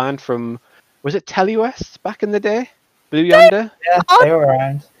broadband from, was it Telewest back in the day? Blue Yonder? Yeah, they were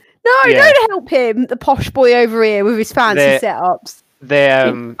around. No, Yeah. don't help him, the posh boy over here with his fancy setups. They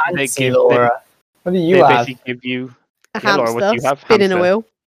Fancy, Laura. What do you have? basically give you A Yeah, Laura, what do hamster you have? spinning a Hamster. wheel.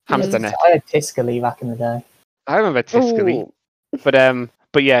 hamster net. I had Tiscali back in the day. I remember Tiscali. Ooh.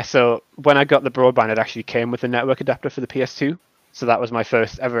 But yeah, so when I got the broadband, it actually came with a network adapter for the PS2. So that was my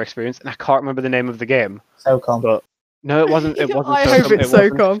first ever experience, and I can't remember the name of the game. SOCOM. But no, it wasn't. It wasn't. I SOCOM, hope it's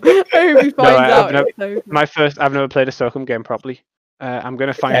it wasn't. SOCOM. I hope he finds out. I've it's SOCOM. I've never played a SOCOM game properly. I'm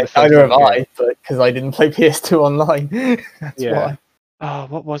gonna find Yeah, the first neither have game. I, but because I didn't play PS2 online. That's Yeah. why. Oh,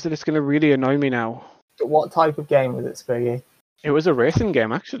 what was it? It's gonna really annoy me now. But what type of game was it, Squiggy? It was a racing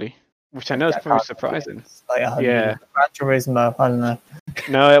game actually, which I know is probably surprising. It's like 100. Yeah. Gran Turismo, I don't know.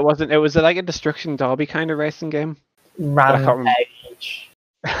 No, it wasn't. It was like a Destruction Derby kind of racing game. I can't remember. Rampage.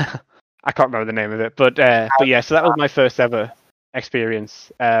 I can't remember the name of it, but yeah. So that was my first ever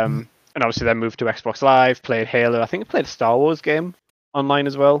experience. And obviously then moved to Xbox Live, played Halo. I think I played a Star Wars game online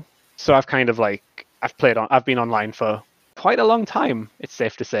as well. So I've kind of I've been online for quite a long time. It's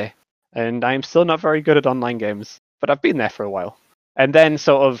safe to say, and I'm still not very good at online games, but I've been there for a while. And then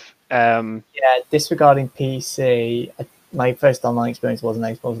sort of Yeah, disregarding PC, my first online experience wasn't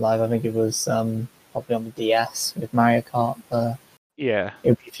Xbox Live. I think it was probably on the DS with Mario Kart, the Yeah. It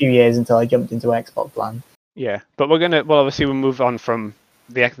would be a few years until I jumped into Xbox Land. Yeah, but obviously we'll move on from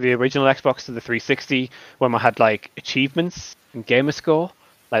the original Xbox to the 360 when we had like achievements and gamer score.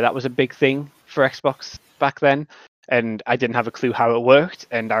 Like that was a big thing for Xbox back then, and I didn't have a clue how it worked.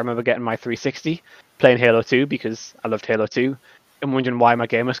 And I remember getting my 360, playing Halo 2 because I loved Halo 2, and wondering why my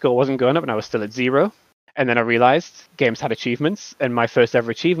gamer score wasn't going up and I was still at 0. And then I realized games had achievements, and my first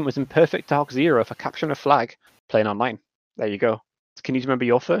ever achievement was in Perfect Dark Zero for capturing a flag playing online. There you go. Can you remember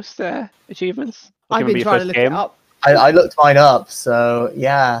your first achievements? I've been trying to look it up. I looked mine up, so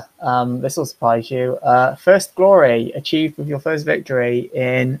yeah, this will surprise you. First glory achieved with your first victory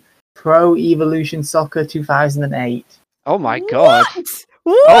in Pro Evolution Soccer 2008. Oh my god!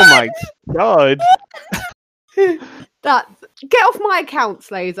 What? Oh my god! That get off my account,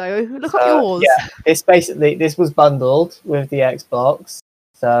 Slazo. Look at yours. Yeah, this was bundled with the Xbox,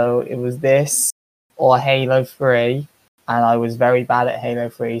 so it was this or Halo 3, and I was very bad at Halo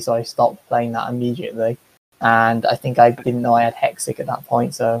 3, so I stopped playing that immediately. And I think I didn't know I had Hexic at that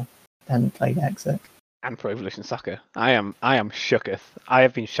point, so I hadn't played Hexic. And Pro Evolution Soccer. I am shooketh. I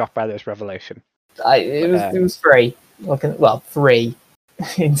have been shocked by this revelation. It was free. Well, free,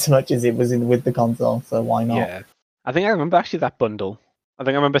 in so much as it was with the console, so why not? Yeah. I think I remember actually that bundle. I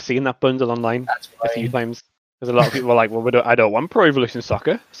think I remember seeing that bundle online a few times. Because a lot of people were like, well, I don't want Pro Evolution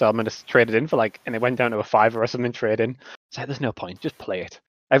Soccer, so I'm going to trade it in for and it went down to a $5 or something trade-in. It's like, there's no point, just play it.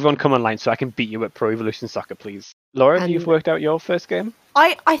 Everyone come online so I can beat you at Pro Evolution Soccer, please. Laura, you've worked out your first game?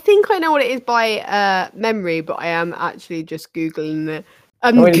 I think I know what it is by memory, but I am actually just Googling it.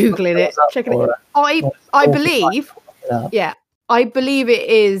 Googling it, checking it. I believe, yeah, I believe it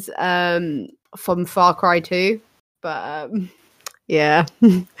is from Far Cry 2, but yeah,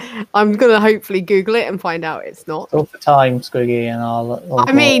 I'm gonna hopefully Google it and find out it's not. All the time, Squiggy, and I'll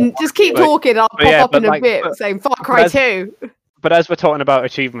just keep talking. I'll pop up in a bit saying Far Cry 2. But as we're talking about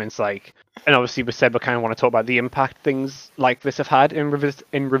achievements, and obviously we said we kind of want to talk about the impact things like this have had in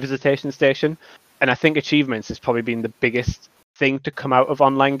Revisitation Station, and I think achievements has probably been the biggest thing to come out of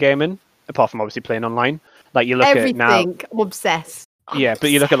online gaming, apart from obviously playing online. Like you look Everything, at now, I'm obsessed. Yeah,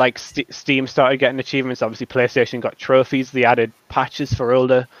 but you look at Steam started getting achievements. Obviously, PlayStation got trophies. They added patches for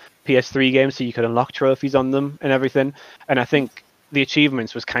older PS3 games, so you could unlock trophies on them and everything. And I think the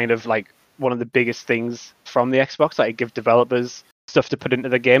achievements was kind of one of the biggest things from the Xbox. It give developers stuff to put into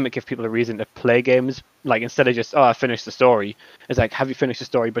the game. It give people a reason to play games. Instead of just, I finished the story, it's have you finished the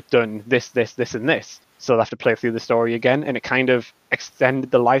story but done this, this, this, and this? So they'll have to play through the story again, and it kind of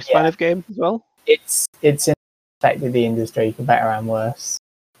extended the lifespan of games as well. It's affected the industry for better and worse.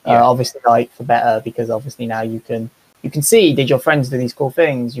 Yeah. Obviously, for better, because obviously now you can see, did your friends do these cool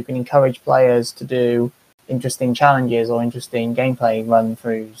things? You can encourage players to do interesting challenges or interesting gameplay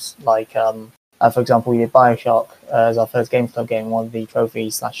run-throughs. For example, we did Bioshock as our first Games Club game. One of the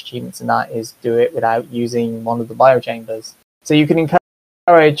trophies / achievements in that is do it without using one of the biochambers. So you can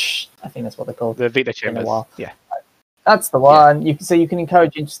encourage, I think that's what they're called. The Vita Chambers. Yeah. That's the one. Yeah. You can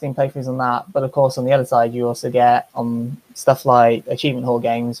encourage interesting playthroughs on that, but of course on the other side you also get stuff like Achievement Hall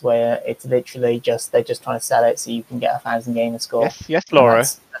games where it's literally they're just trying to sell it so you can get 1,000 gamer score. Yes, Laura.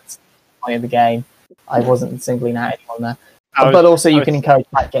 That's the point of the game. I wasn't singling out anyone there. But also you can encourage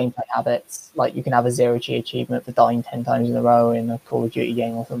bad gameplay habits. You can have a zero-G achievement for dying 10 times in a row in a Call of Duty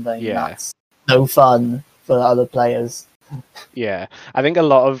game or something. Yeah. That's no fun for other players. Yeah. I think a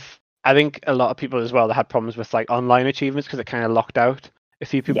lot of people as well that had problems with online achievements because it kind of locked out a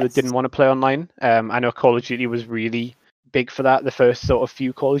few people that didn't want to play online. I know Call of Duty was really big for that. The first sort of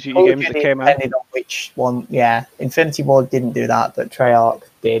few Call of Duty games that came out. Depending on which one, yeah. Infinity Ward didn't do that, but Treyarch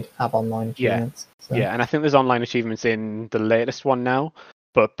did have online achievements. So. Yeah, and I think there's online achievements in the latest one now.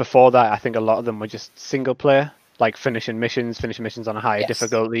 But before that, I think a lot of them were just single player, finishing missions on a higher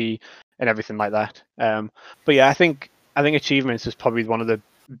difficulty and everything like that. But yeah, I think achievements was probably one of the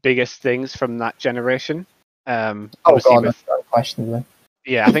biggest things from that generation. Unquestionably.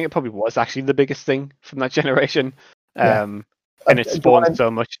 Yeah, I think it probably was actually the biggest thing from that generation. And it's spawned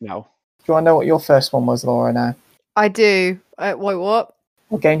so much now. Do you want to know what your first one was, Laura, now? I do. Wait, what?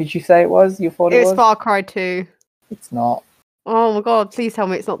 What game did you say it was? You thought it was? It's Far Cry 2. It's not. Oh my god, please tell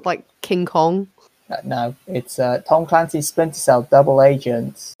me it's not King Kong. No, it's Tom Clancy's Splinter Cell Double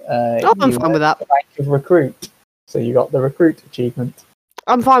Agent. I'm fine with that. The rank of Recruit. So you got the Recruit achievement.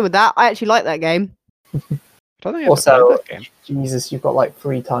 I'm fine with that. I actually like that game. I don't think I've played that game. Jesus, you've got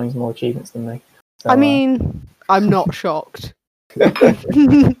 3 times more achievements than me. So, I mean, I'm not shocked. See,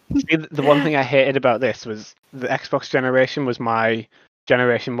 the one thing I hated about this was the Xbox generation was my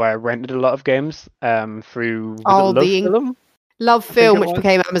generation where I rented a lot of games through Love Film. Love Film, which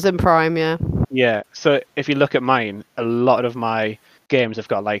became Amazon Prime, yeah. Yeah. So if you look at mine, a lot of my games have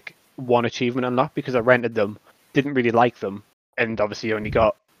got like one achievement unlocked because I rented them, didn't really like them, and obviously only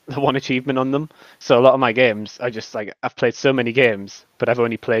got the one achievement on them. So a lot of my games are just like I've played so many games, but I've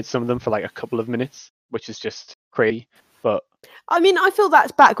only played some of them for like a couple of minutes, which is just crazy. But I mean, I feel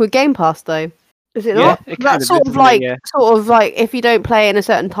that's back with Game Pass though. Is it yeah, not? it kind That's of sort is, of isn't it? like Yeah. if you don't play in a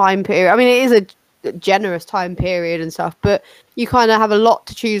certain time period. I mean, it is a generous time period and stuff, but you kind of have a lot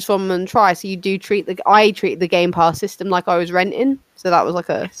to choose from and try. So you do I treat the Game Pass system like I was renting. So that was like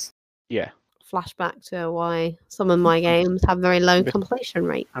a Yeah. flashback to why some of my games have very low completion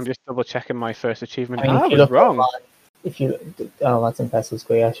rates. I'm just double checking my first achievement. I mean, I if you was look wrong. online, that's impressive,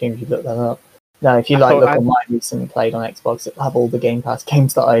 Squee. I assume you looked that up. No, if you I like thought look I- on my recently played on Xbox, it have all the Game Pass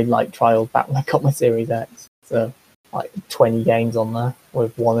games that I like trialed back when I got my Series X. So like 20 games on there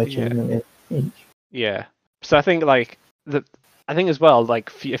with one achievement in each. Yeah. So I think like I think as well like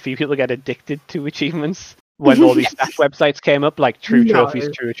a few people get addicted to achievements when all these stat websites came up, like true No. trophies,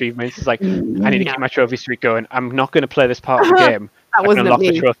 true achievements. It's like I need to keep my trophy streak going. I'm not going to play this part of the game. That I can wasn't unlock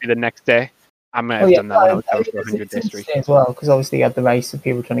the me. trophy the next day. I might have done that when I was going for a 100 day it's streak. interesting as well, because obviously you have the race of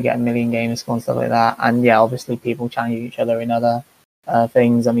people trying to get a million gamer score and stuff like that, and yeah, obviously people challenge each other in other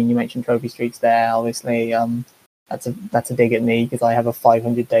things. I mean, you mentioned trophy streaks there. Obviously, that's a dig at me because I have a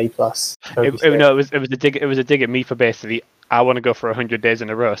 500 day plus. Trophy streak. No, it was a dig at me for basically I want to go for 100 days in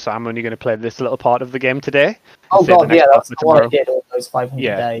a row, so I'm only going to play this little part of the game today. Oh save the god, next yeah, part that's for the one I tomorrow. did all those 500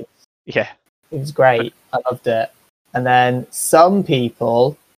 Yeah. days. Yeah. It was great. I loved it. And then some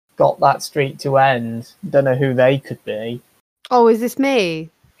people got that streak to end. Don't know who they could be. Oh, is this me?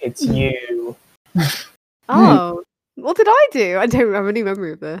 It's you. Oh, what did I do? I don't have any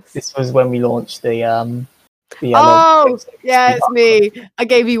memory of this. This was when we launched the Oh, yeah, it's me. I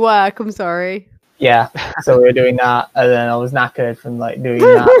gave you work. I'm sorry. Yeah, so we were doing that, and then I was knackered from like doing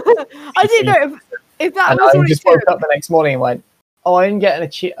that. I didn't know if that And was I what it just took. woke up the next morning and went, "Oh, I didn't get an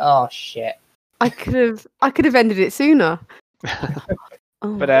achievement. Oh shit!" I could have ended it sooner.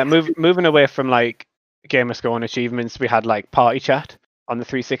 Oh. But moving away from like gamer score and achievements, we had like party chat on the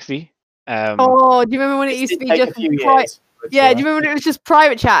 360. Oh, do you remember when it This used to did be take just a few pri- years. Yeah, do you remember when it was just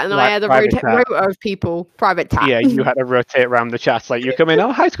private chat and I Like had a private chat. rota of people, private chat. Yeah, you had to rotate around the chats. Like you come in,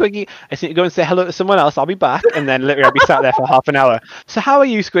 oh hi Squiggy, I think you go and say hello to someone else. I'll be back, and then literally I'll be sat there for half an hour. So how are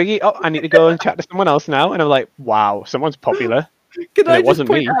you, Squiggy? Oh, I need to go and chat to someone else now. And I'm like, wow, someone's popular. Can And I it just wasn't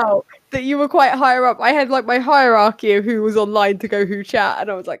point me. out that you were quite higher up? I had like my hierarchy of who was online to go who chat, and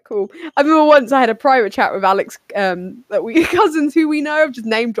I was like, cool. I remember once I had a private chat with Alex, that we cousins who we know. I've just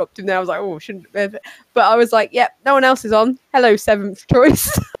name dropped him there. I was like, oh, shouldn't have. But I was like, yep, no one else is on. Hello, seventh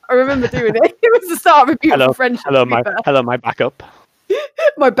choice. I remember doing it. It was the start of a beautiful friendship. Hello, to be fair. my backup.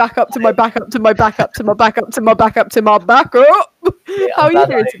 My backup to my backup to my backup to my backup to my backup to my backup. Yeah, How are you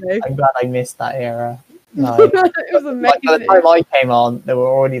doing I- today? I'm glad I missed that era. No, It was like, by the amazing. time I came on, there were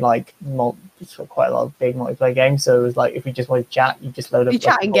already like quite a lot of big multiplayer games. So it was like if we just wanted to chat, you just load up Your like,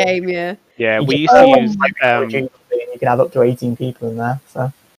 chatting a whole- game, yeah. Yeah, you we just used to load up use like and you could have up to 18 people in there.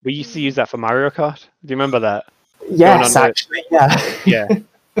 So we used to use that for Mario Kart. Do you remember that? yes, on the- actually, yeah.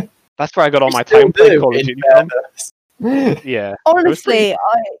 Yeah, that's where I got all my Still time playing do, Call of in Duty from. fairness. Yeah, Honestly,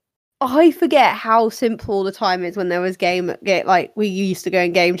 I forget how simple the time is when there was like we used to go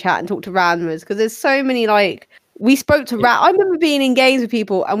in game chat and talk to randomers because there's so many like we spoke to I remember being in games with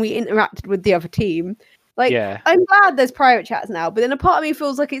people and we interacted with the other team. Like yeah, I'm glad there's private chats now, but then a part of me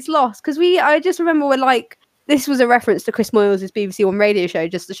feels like it's lost because I just remember when like this was a reference to Chris Moyles' BBC One radio show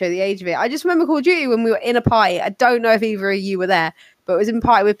just to show the age of it. I just remember Call of Duty when we were in a party. I don't know if either of you were there, but it was in a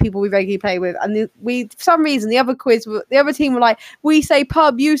party with people we regularly play with, and we for some reason the other team were like, we say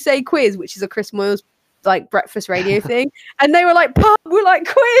pub, you say quiz, which is a Chris Moyles like breakfast radio thing, and they were like pub, we're like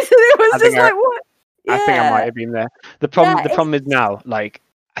quiz, and it was just like what? I think I might have been there. The problem Yeah, problem is now, like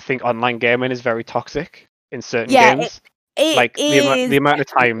I think online gaming is very toxic in certain Yeah, games. It Like the is amount of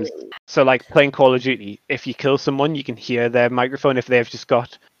times. So like playing Call of Duty, if you kill someone, you can hear their microphone if they've just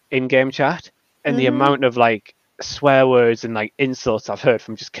got in-game chat, and the Mhm. amount of like swear words and like insults I've heard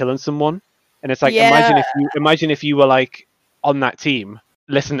from just killing someone, and it's like Yeah. imagine if you were like on that team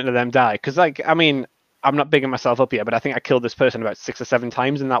listening to them die, because like I mean I'm not bigging myself up here, but I think I killed this person about 6 or 7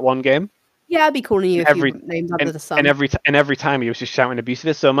 times in that one game. Yeah, I'd be calling you Every- a few names under the sun. And every time he was just shouting abuse.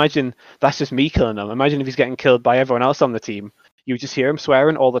 So imagine that's just me killing him. Imagine if he's getting killed by everyone else on the team. You just hear him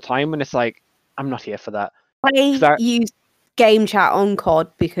swearing all the time, and it's like I'm not here for that. I used game chat on COD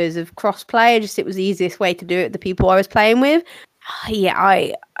because of crossplay. It was the easiest way to do it with the people I was playing with.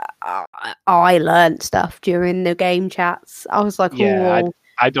 Yeah, I learned stuff during the game chats. I was like, Yeah, oh,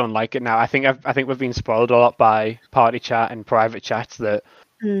 I don't like it now. I think we've been spoiled a lot by party chat and private chats that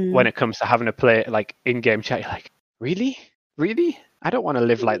when it comes to having to play like in-game chat. You're like, really? I don't want to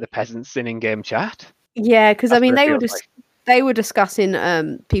live like the peasants in in-game chat. Yeah, because I That's mean, what it they were feels just they were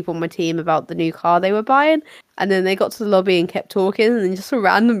discussing people on my team about the new car they were buying, and then they got to the lobby and kept talking, and then just a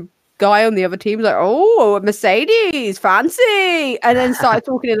random guy on the other team was like, "Oh, a Mercedes, fancy," and then started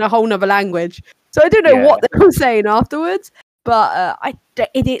talking in a whole nother language. So I don't know what they were saying afterwards, but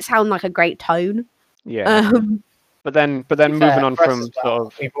it did sound like a great tone. Yeah. But then moving on from sort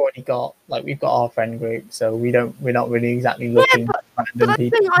of, we've already got we've got our friend group, so we're not really exactly looking at random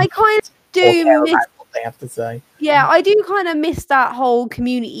people. I kind of do miss what they have to say. Yeah, I do kind of miss that whole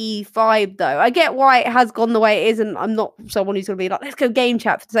community vibe, though. I get why it has gone the way it is, and I'm not someone who's going to be like, let's go game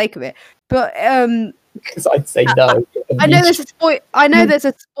chat for the sake of it. But because I'd say no. I know there's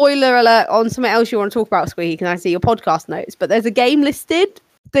a spoiler alert on something else you want to talk about, Squeak, and I see your podcast notes. But there's a game listed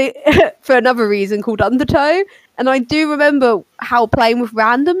for another reason called Undertow, and I do remember how playing with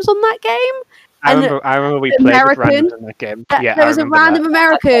randoms on that game. I remember we played with randoms in that game. There was a random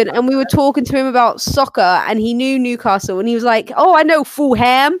American, and we were talking to him about soccer, and he knew Newcastle, and he was like, "Oh, I know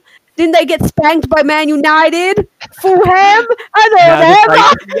Fulham. Didn't they get spanked by Man United? Fulham, I know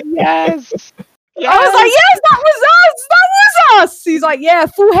them." Yes. I was like, "Yes, that was us. He's like, "Yeah,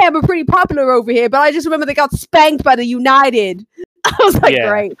 Fulham are pretty popular over here, but I just remember they got spanked by the United." I was like,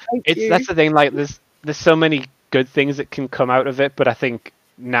 "Great, that's the thing. Like, there's so many good things that can come out of it, but I think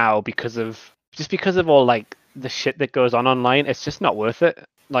now because of all like the shit that goes on online, it's just not worth it.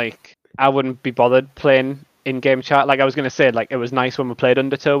 Like, I wouldn't be bothered playing in-game chat. Like I was gonna say, like it was nice when we played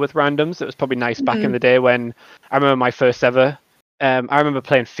Undertow with randoms. It was probably nice back in the day when I remember my first ever. I remember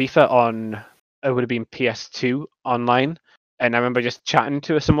playing FIFA on it would have been PS2 online, and I remember just chatting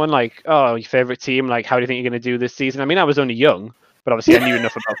to someone like, "Oh, your favorite team? Like, how do you think you're gonna do this season?" I mean, I was only young, but obviously I knew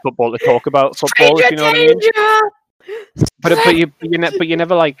enough about football to talk about football. If you know what I mean. But you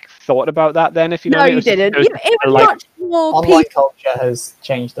never like thought about that then, if you know. No, what I mean? you didn't. It was like, much more online culture has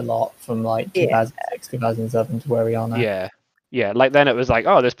changed a lot from like 2006, 2007 to where we are now. Yeah. Like then it was like,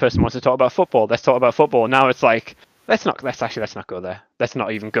 oh, this person wants to talk about football. Let's talk about football. Now it's like, let's not go there. Let's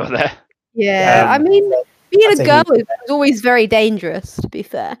not even go there. Yeah, I mean, being a girl is always very dangerous. To be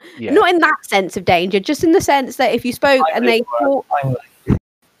fair, not in that sense of danger, just in the sense that if you spoke and they thought.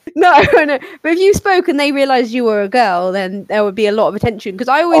 No. But if you spoke and they realised you were a girl, then there would be a lot of attention. Because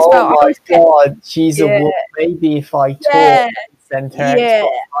I always felt, oh my god, she's a woman. Maybe if I talk and send her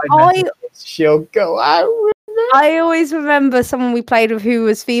she'll go out. I always remember someone we played with who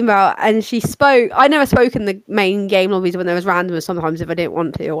was female, and she spoke. I never spoke in the main game lobbies when there was randomers. Sometimes if I didn't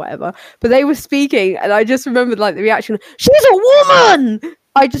want to or whatever, but they were speaking, and I just remembered like the reaction. She's a woman.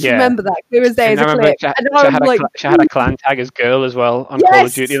 I just remember that clear as day as a clip. She had a clan tag as girl as well on Call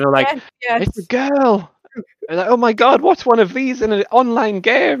of Duty. They're like, it's a girl. And like, oh my god, what's one of these in an online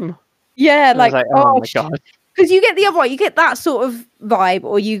game? Yeah, like, oh my god. Because you get the other one, you get that sort of vibe,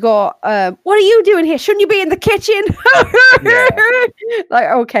 or you got, what are you doing here? Shouldn't you be in the kitchen? Like,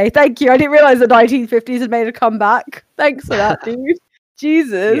 okay, thank you. I didn't realize the 1950s had made a comeback. Thanks for that, dude.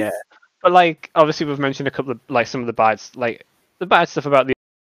 Jesus. Yeah, but like, obviously, we've mentioned a couple of like some of the bad stuff about the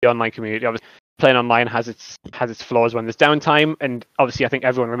online community. Obviously, playing online has its flaws when there's downtime, and obviously, I think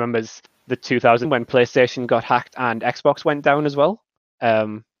everyone remembers the 2000 when PlayStation got hacked and Xbox went down as well.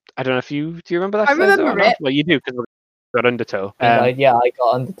 I don't know if do you remember that? I remember it. Well, you do because we got Undertow. I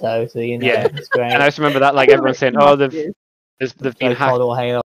got Undertow, so you know, it's great. And I just remember that, like everyone saying, "Oh, they've been hacked."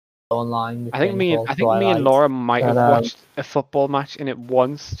 Halo online. I think me and Laura might have watched a football match in it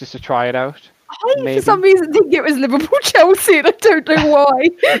once just to try it out. I, for some reason, think it was Liverpool-Chelsea, and I don't know why.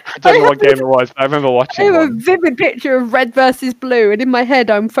 I don't know what game it was, but I remember watching it. I have a vivid picture of red versus blue, and in my head,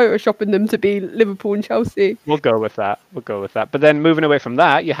 I'm photoshopping them to be Liverpool and Chelsea. We'll go with that. But then moving away from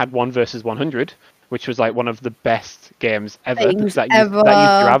that, you had 1 versus 100, which was like one of the best games ever. That used your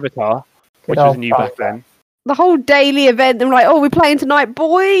avatar, which was new back then. The whole daily event, they're like, "Oh, we're playing tonight,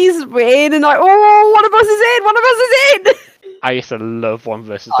 boys. We're in," and like, "Oh, one of us is in. One of us is in." I used to love 1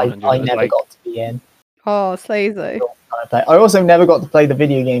 versus 100. I never got to be in. Oh, Slazo. I also never got to play the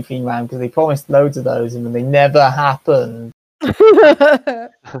video game theme round because they promised loads of those and they never happened.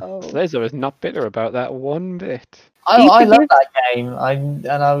 Slazo is not bitter about that one bit. I love that game. I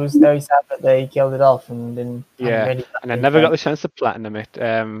was very sad that they killed it off and didn't. And I never got the chance to platinum it,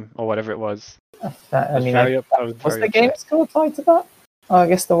 or whatever it was. Was the game still tied to that? Oh, I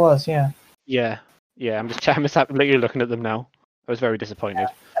guess there was. Yeah. Yeah, I'm literally looking at them now. I was very disappointed.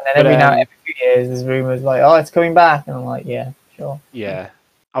 And then every few years, there's rumours like, "Oh, it's coming back," and I'm like, "Yeah, sure." Yeah,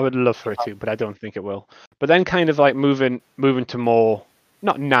 I would love for it to, but I don't think it will. But then, kind of like moving to more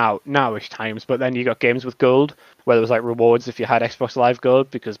not nowish times, but then you got games with gold where there was like rewards if you had Xbox Live Gold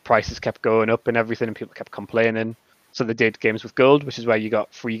because prices kept going up and everything, and people kept complaining. So they did games with gold, which is where you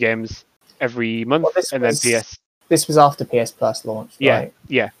got free games every month, Well, and then PS. This was after PS Plus launched, right?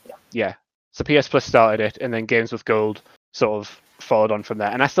 Yeah. So PS Plus started it, and then games with gold sort of followed on from there.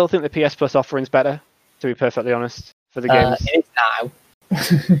 And I still think the PS Plus offering's better, to be perfectly honest, for the games. It is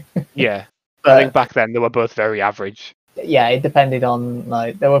now. Yeah, But, I think back then they were both very average. yeah, it depended on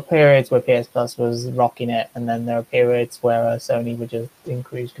like there were periods where PS Plus was rocking it, and then there were periods where Sony would just in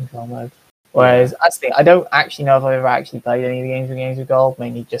cruise control mode. Whereas I don't actually know if I've ever actually played any of the games with gold,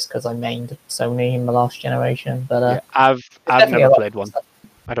 mainly just because I mained Sony in the last generation. But I've definitely never a lot played of one. stuff.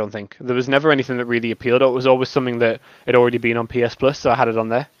 I don't think there was never anything that really appealed. It was always something that had already been on PS Plus, so I had it on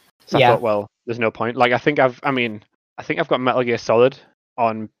there. So I Yeah. thought, well, there's no point. Like I think I've got Metal Gear Solid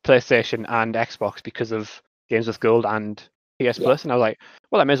on PlayStation and Xbox because of games with gold and PS Plus, and I was like,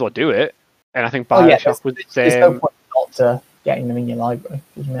 well, I may as well do it. And I think Bioshock was the There's no same. point not getting them in your library.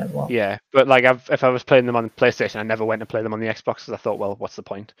 You may as well. Yeah, but like if I was playing them on PlayStation, I never went to play them on the Xbox because I thought, well, what's the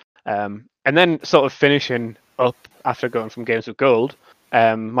point? And then sort of finishing up after going from games with gold,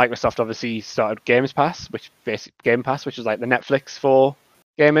 Microsoft obviously started Game Pass, which is like the Netflix for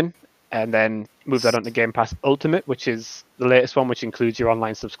gaming, and then moved that onto Game Pass Ultimate, which is the latest one, which includes your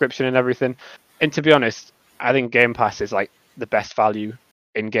online subscription and everything. And to be honest, I think Game Pass is like the best value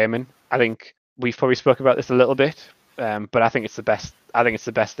in gaming. I think we've probably spoke about this a little bit, but I think it's the best. I think it's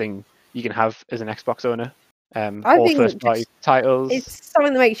the best thing you can have as an Xbox owner. I All think first-party titles. It's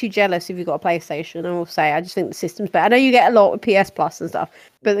something that makes you jealous if you've got a PlayStation. I will say, I just think the system's better. I know you get a lot with PS Plus and stuff,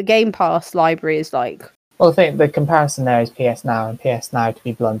 but the Game Pass library is like. Well, I think the comparison there is PS Now, and PS Now, to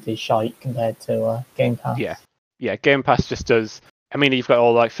be blunt, is shite compared to Game Pass. Yeah. Game Pass just does. I mean, you've got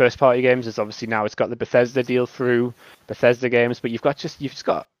all like first-party games. There's obviously now it's got the Bethesda deal through Bethesda games, but you've just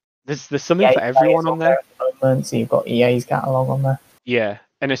got there's something for everyone on there. At the moment, so you've got EA's catalog on there. Yeah,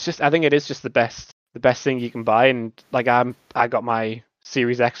 and it's just I think it is just the best thing you can buy. And like I got my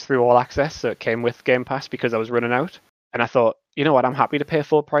Series X through All Access, so it came with Game Pass because I was running out, and I thought, you know what, I'm happy to pay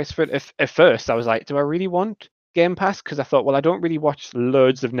full price for it. If at first I was like, do I really want Game Pass? Because I thought, well, I don't really watch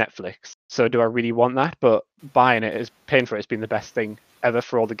loads of Netflix, so do I really want that? But paying for it has been the best thing ever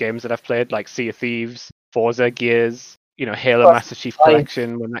for all the games that I've played, like Sea of Thieves, Forza, Gears, Halo Well, Master Chief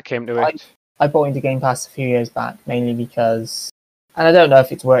Collection when that came to it. I bought into Game Pass a few years back, mainly because, and I don't know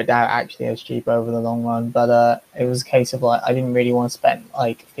if it's worked out actually as cheap over the long run, but it was a case of like I didn't really want to spend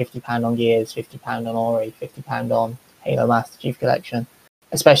like £50 on Gears, £50 on Ori, £50 on Halo Master Chief Collection.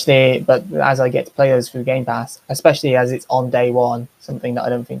 Especially, but as I get to play those through Game Pass, especially as it's on day one, something that I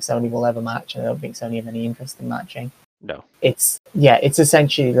don't think Sony will ever match, and I don't think Sony have any interest in matching. No. It's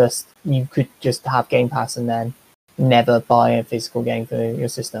essentially just you could just have Game Pass and then never buy a physical game for your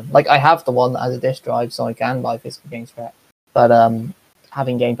system. Like I have the one that has a disc drive, so I can buy physical games for it. But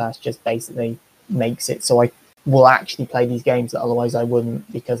having Game Pass just basically makes it so I will actually play these games that otherwise I wouldn't,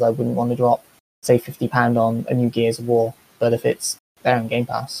 because I wouldn't want to drop, say, £50 on a new Gears of War. But if it's there on Game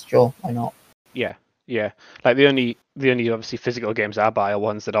Pass, sure, why not? Yeah. Like the only obviously physical games I buy are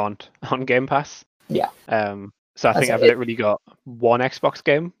ones that aren't on Game Pass. Yeah. So I think I've literally got one Xbox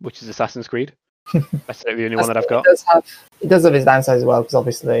game, which is Assassin's Creed. That's the only one that I've got. It does have its downsides as well, because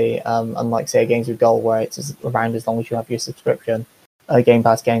obviously, unlike say Games with Gold, where it's around as long as you have your subscription, a Game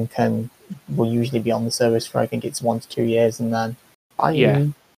Pass game will usually be on the service for I think it's 1 to 2 years, and then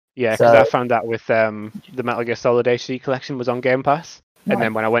Yeah, because I found that with the Metal Gear Solid HD collection was on Game Pass, and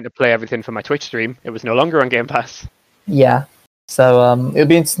then when I went to play everything for my Twitch stream, it was no longer on Game Pass. Yeah. So it'll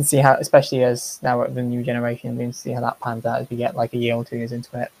be interesting to see how, especially as now we're at the new generation, it'll be interesting to see how that pans out as we get like a year or 2 years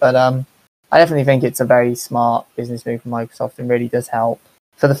into it. But I definitely think it's a very smart business move from Microsoft, and really does help.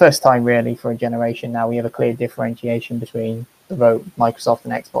 For the first time, really, for a generation now, we have a clear differentiation between the road Microsoft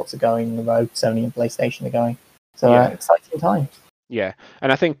and Xbox are going, and the road Sony and PlayStation are going. So exciting times. Yeah,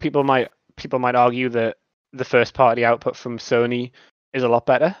 and I think people might argue that the first party output from Sony is a lot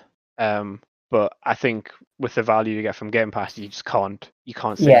better. But I think with the value you get from Game Pass, you just can't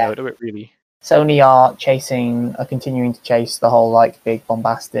say no to it, really. Sony are continuing to chase the whole like big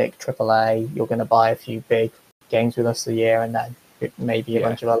bombastic AAA. You're going to buy a few big games with us a year, and then maybe a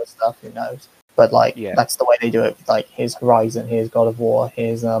bunch of other stuff. Who knows? But that's the way they do it. Like here's Horizon, here's God of War,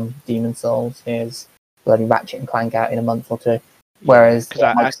 here's Demon Souls, here's bloody Ratchet and Clank out in a month or two. Whereas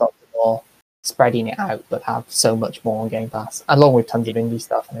Microsoft are more spreading it out, but have so much more on Game Pass, along with tons of indie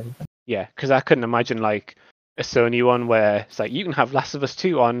stuff and everything. Yeah, because I couldn't imagine like a Sony one where it's like you can have Last of Us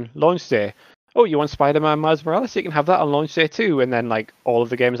 2 on launch day. Oh, you want Spider-Man Miles Morales? You can have that on launch day too. And then like all of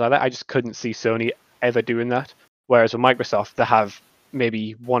the games like that, I just couldn't see Sony ever doing that. Whereas with Microsoft, they have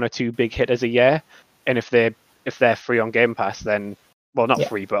maybe 1 or 2 big hitters a year, and if they're free on Game Pass, then not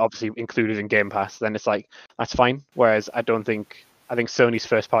free, but obviously included in Game Pass, then it's like that's fine. Whereas I think Sony's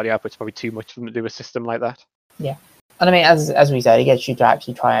first party output's probably too much for them to do a system like that. Yeah, and I mean, as we said, it gets you to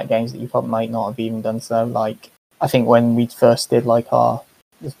actually try out games that you probably might not have even done so. Like, I think when we first did the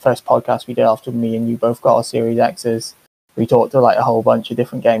first podcast we did after me and you both got our Series X's, we talked to like a whole bunch of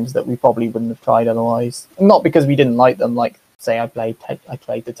different games that we probably wouldn't have tried otherwise. Not because we didn't like them. Like, say I played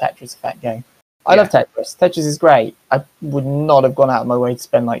the Tetris Effect game. I love Tetris. Tetris is great. I would not have gone out of my way to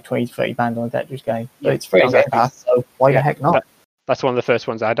spend like £20 to £30 on a Tetris game. But it's free on Game Pass, so why the heck not? That's one of the first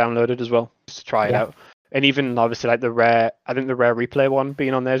ones I downloaded as well, just to try it out. And even obviously like the Rare Replay one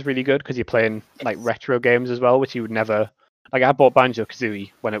being on there is really good because you're playing like retro games as well, which you would never. Like, I bought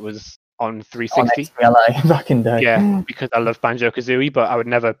Banjo-Kazooie when it was on 360. On XBLA back in the day. Yeah, because I love Banjo-Kazooie, but I would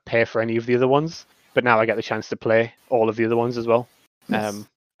never pay for any of the other ones. But now I get the chance to play all of the other ones as well. Yes.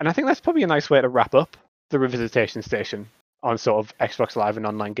 And I think that's probably a nice way to wrap up the Revisitation Station on sort of Xbox Live and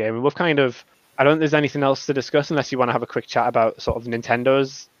online gaming. We've kind of, I don't think there's anything else to discuss unless you want to have a quick chat about sort of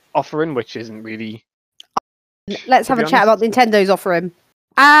Nintendo's offering, which isn't really... Let's have a chat about Nintendo's offering.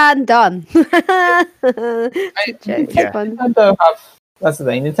 And done. Nintendo that's the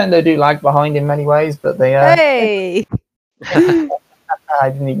thing. Nintendo do lag behind in many ways, but they... Hey! I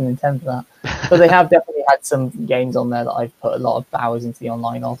didn't even intend for that. But they have definitely had some games on there that I've put a lot of hours into the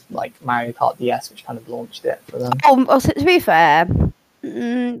online of, like Mario Kart DS, which kind of launched it for them. To be fair,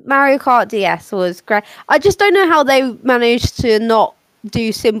 Mario Kart DS was great. I just don't know how they managed to not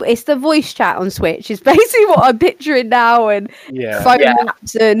do simple. It's the voice chat on Switch. It's basically what I'm picturing now, and phone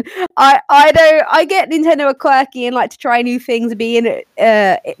apps. And I get Nintendo are quirky and like to try new things and be in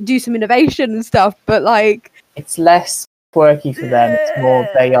it, do some innovation and stuff. But like, it's less quirky for them. It's more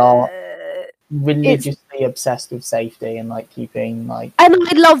they are religiously obsessed with safety and like keeping like. And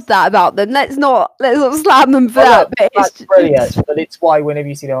I love that about them. Let's not slam them for that. But that's brilliant. But it's why whenever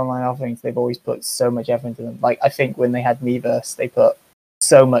you see the online offerings, they've always put so much effort into them. Like, I think when they had Miiverse, they put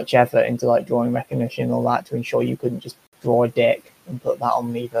so much effort into like drawing recognition and all that to ensure you couldn't just draw a dick and put that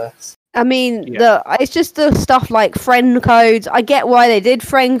on Miiverse. I mean, it's just the stuff like friend codes. I get why they did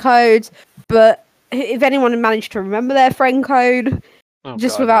friend codes, but if anyone managed to remember their friend code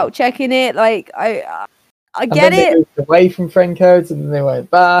without checking it, like I get it. They moved away from friend codes and then they went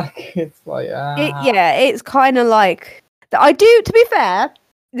back. It's like it's kind of like I do. To be fair,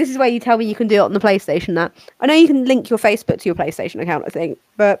 this is where you tell me you can do it on the PlayStation. That I know you can link your Facebook to your PlayStation account, I think,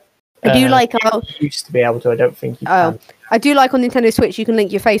 but I do like how you used to be able to. I don't think you can. I do like on Nintendo Switch you can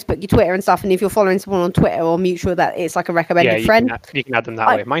link your Facebook, your Twitter and stuff, and if you're following someone on Twitter or mutual, that it's like a recommended friend. You can add them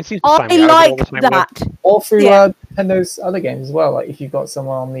that way. Mine seems to I like that. Or through Nintendo's other games as well. Like if you've got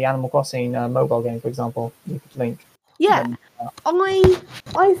someone on the Animal Crossing mobile game, for example, you could link. Yeah,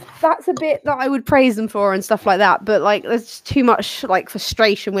 I that's a bit that I would praise them for and stuff like that. But like, there's too much like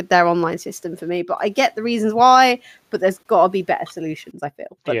frustration with their online system for me. But I get the reasons why. But there's got to be better solutions. I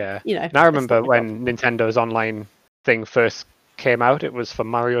feel. But, you know. And I remember when Nintendo's online thing first came out, it was for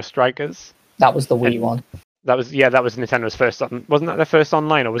Mario Strikers. That was the Wii one. That was Nintendo's first. Wasn't that their first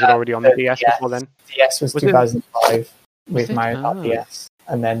online, or was it already on the DS before then? DS was 2005 with Mario Kart DS.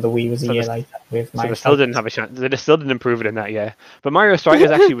 And then the Wii was a year later with Mario. So they still didn't have a chance. They still didn't improve it in that year. But Mario Strikers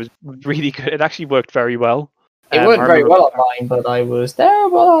actually was really good. It actually worked very well. It worked very well online, but I was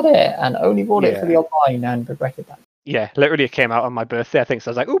terrible at it and only bought it for the online and regretted that. Yeah, literally it came out on my birthday, I think. So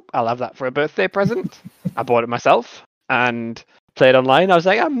I was like, "Oop, I'll have that for a birthday present." I bought it myself and played online. I was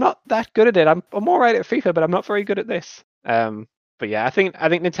like, "I'm not that good at it. I'm all right at FIFA, but I'm not very good at this." But yeah, I think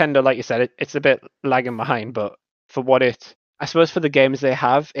Nintendo, like you said, it's a bit lagging behind. But for what I suppose for the games they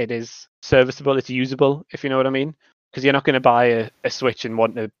have, it is serviceable, it's usable, if you know what I mean. Because you're not going to buy a Switch and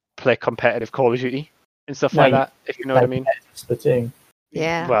want to play competitive Call of Duty and stuff like that, if you know what I mean. Splatoon.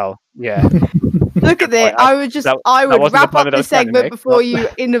 Yeah. Well, yeah. Look at it. I would wrap up this segment before you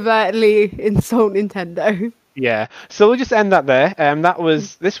inadvertently insult Nintendo. Yeah. So we'll just end that there.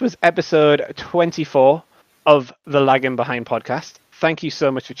 This was episode 24 of the Lagging Behind podcast. Thank you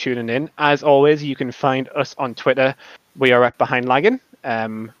so much for tuning in. As always, you can find us on Twitter. We are at Behind Lagging.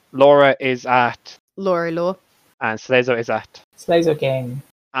 Laura is at Laurie Law. And Slazo is at Slazo King.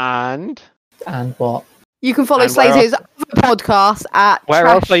 And what? You can follow Slazo's other podcast at Where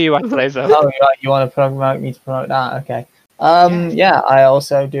else are you at, Slazo? Oh, you want to promote me to promote that? Okay. I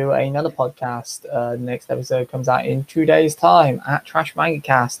also do another podcast. The next episode comes out in 2 days' time at Trash Manga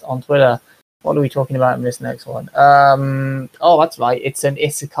Cast on Twitter. What are we talking about in this next one? That's right. It's an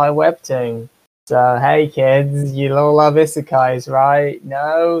isekai webtoon. So, hey kids, you all love isekais, right?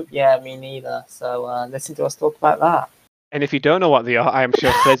 No? Yeah, me neither. So, listen to us talk about that. And if you don't know what they are, I am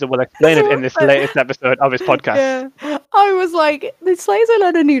sure Slazer will explain it in this latest episode of his podcast. Yeah. I was like, did Slazer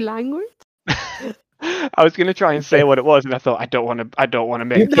learn a new language? I was going to try and say what it was, and I thought I don't want to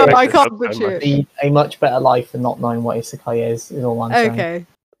make. No, correct I myself can't so butcher much. it. Lead a much better life than not knowing what isekai is all I'm saying. Okay.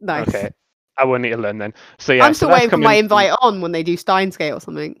 Nice. Okay, I will need to learn then. So yeah, I'm so still that's waiting for coming- my invite on when they do Steins Gate or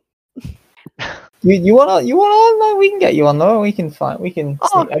something. You want on? No, we can get you on though. We can find. We can.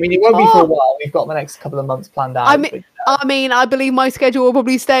 Oh, I mean, it won't be for a oh. while. We've got the next couple of months planned out. I mean- but, I mean, I believe my schedule will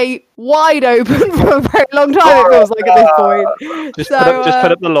probably stay wide open for a very long time, it feels like at this point. just, So,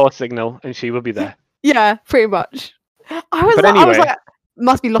 put up the law signal, and she will be there. yeah, pretty much. I was anyway. like,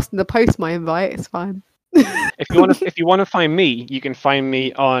 must be lost in the post, my invite. It's fine. If you want to find me, you can find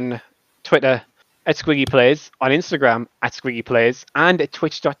me on Twitter at Squiggy Plays, on Instagram at Squiggy Plays, and at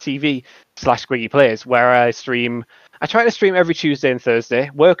twitch.tv/Squiggy Plays, where I try to stream every Tuesday and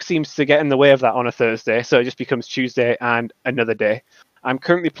Thursday. Work seems to get in the way of that on a Thursday, so it just becomes Tuesday and another day. I'm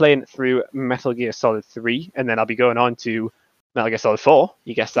currently playing through Metal Gear Solid 3, and then I'll be going on to Metal Gear Solid 4.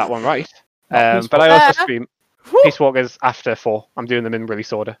 You guessed that one right. But I also stream Peace Walkers after 4. I'm doing them in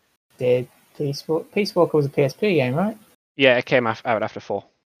release order. did Peace Walker was a PSP game, right? Yeah, it came out after 4,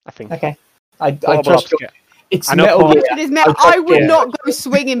 I think. Okay. I Portable trust Ops you. Kit. It's I know Metal Paul- Gear. It is Metal- I I would yeah. not go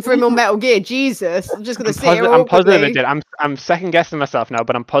swinging for him on Metal Gear. Jesus. I'm just going to sit here I'm positive it awkwardly. did. I'm second guessing myself now,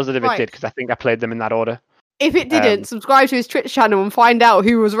 but I'm positive it Right. did because I think I played them in that order. If it didn't, subscribe to his Twitch channel and find out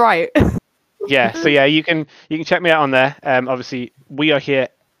who was right. Yeah, so yeah, you can check me out on there. Obviously, we are here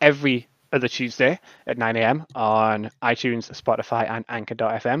every other Tuesday at 9 a.m. on iTunes, Spotify, and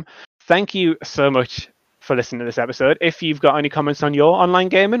Anchor.fm. Thank you so much for listening to this episode. If you've got any comments on your online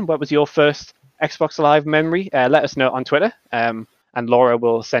gaming, what was your first Xbox Live memory? Let us know on Twitter, and Laura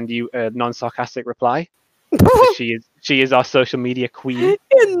will send you a non-sarcastic reply. She is our social media queen.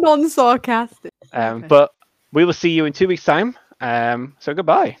 Non-sarcastic. Okay. But we will see you in 2 weeks' time. So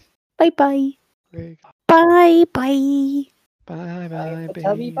goodbye. Bye-bye. Bye Bye-bye. bye. Time for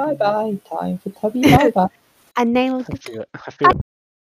Tubby bye bye. Time for Tubby bye bye. I nailed I feel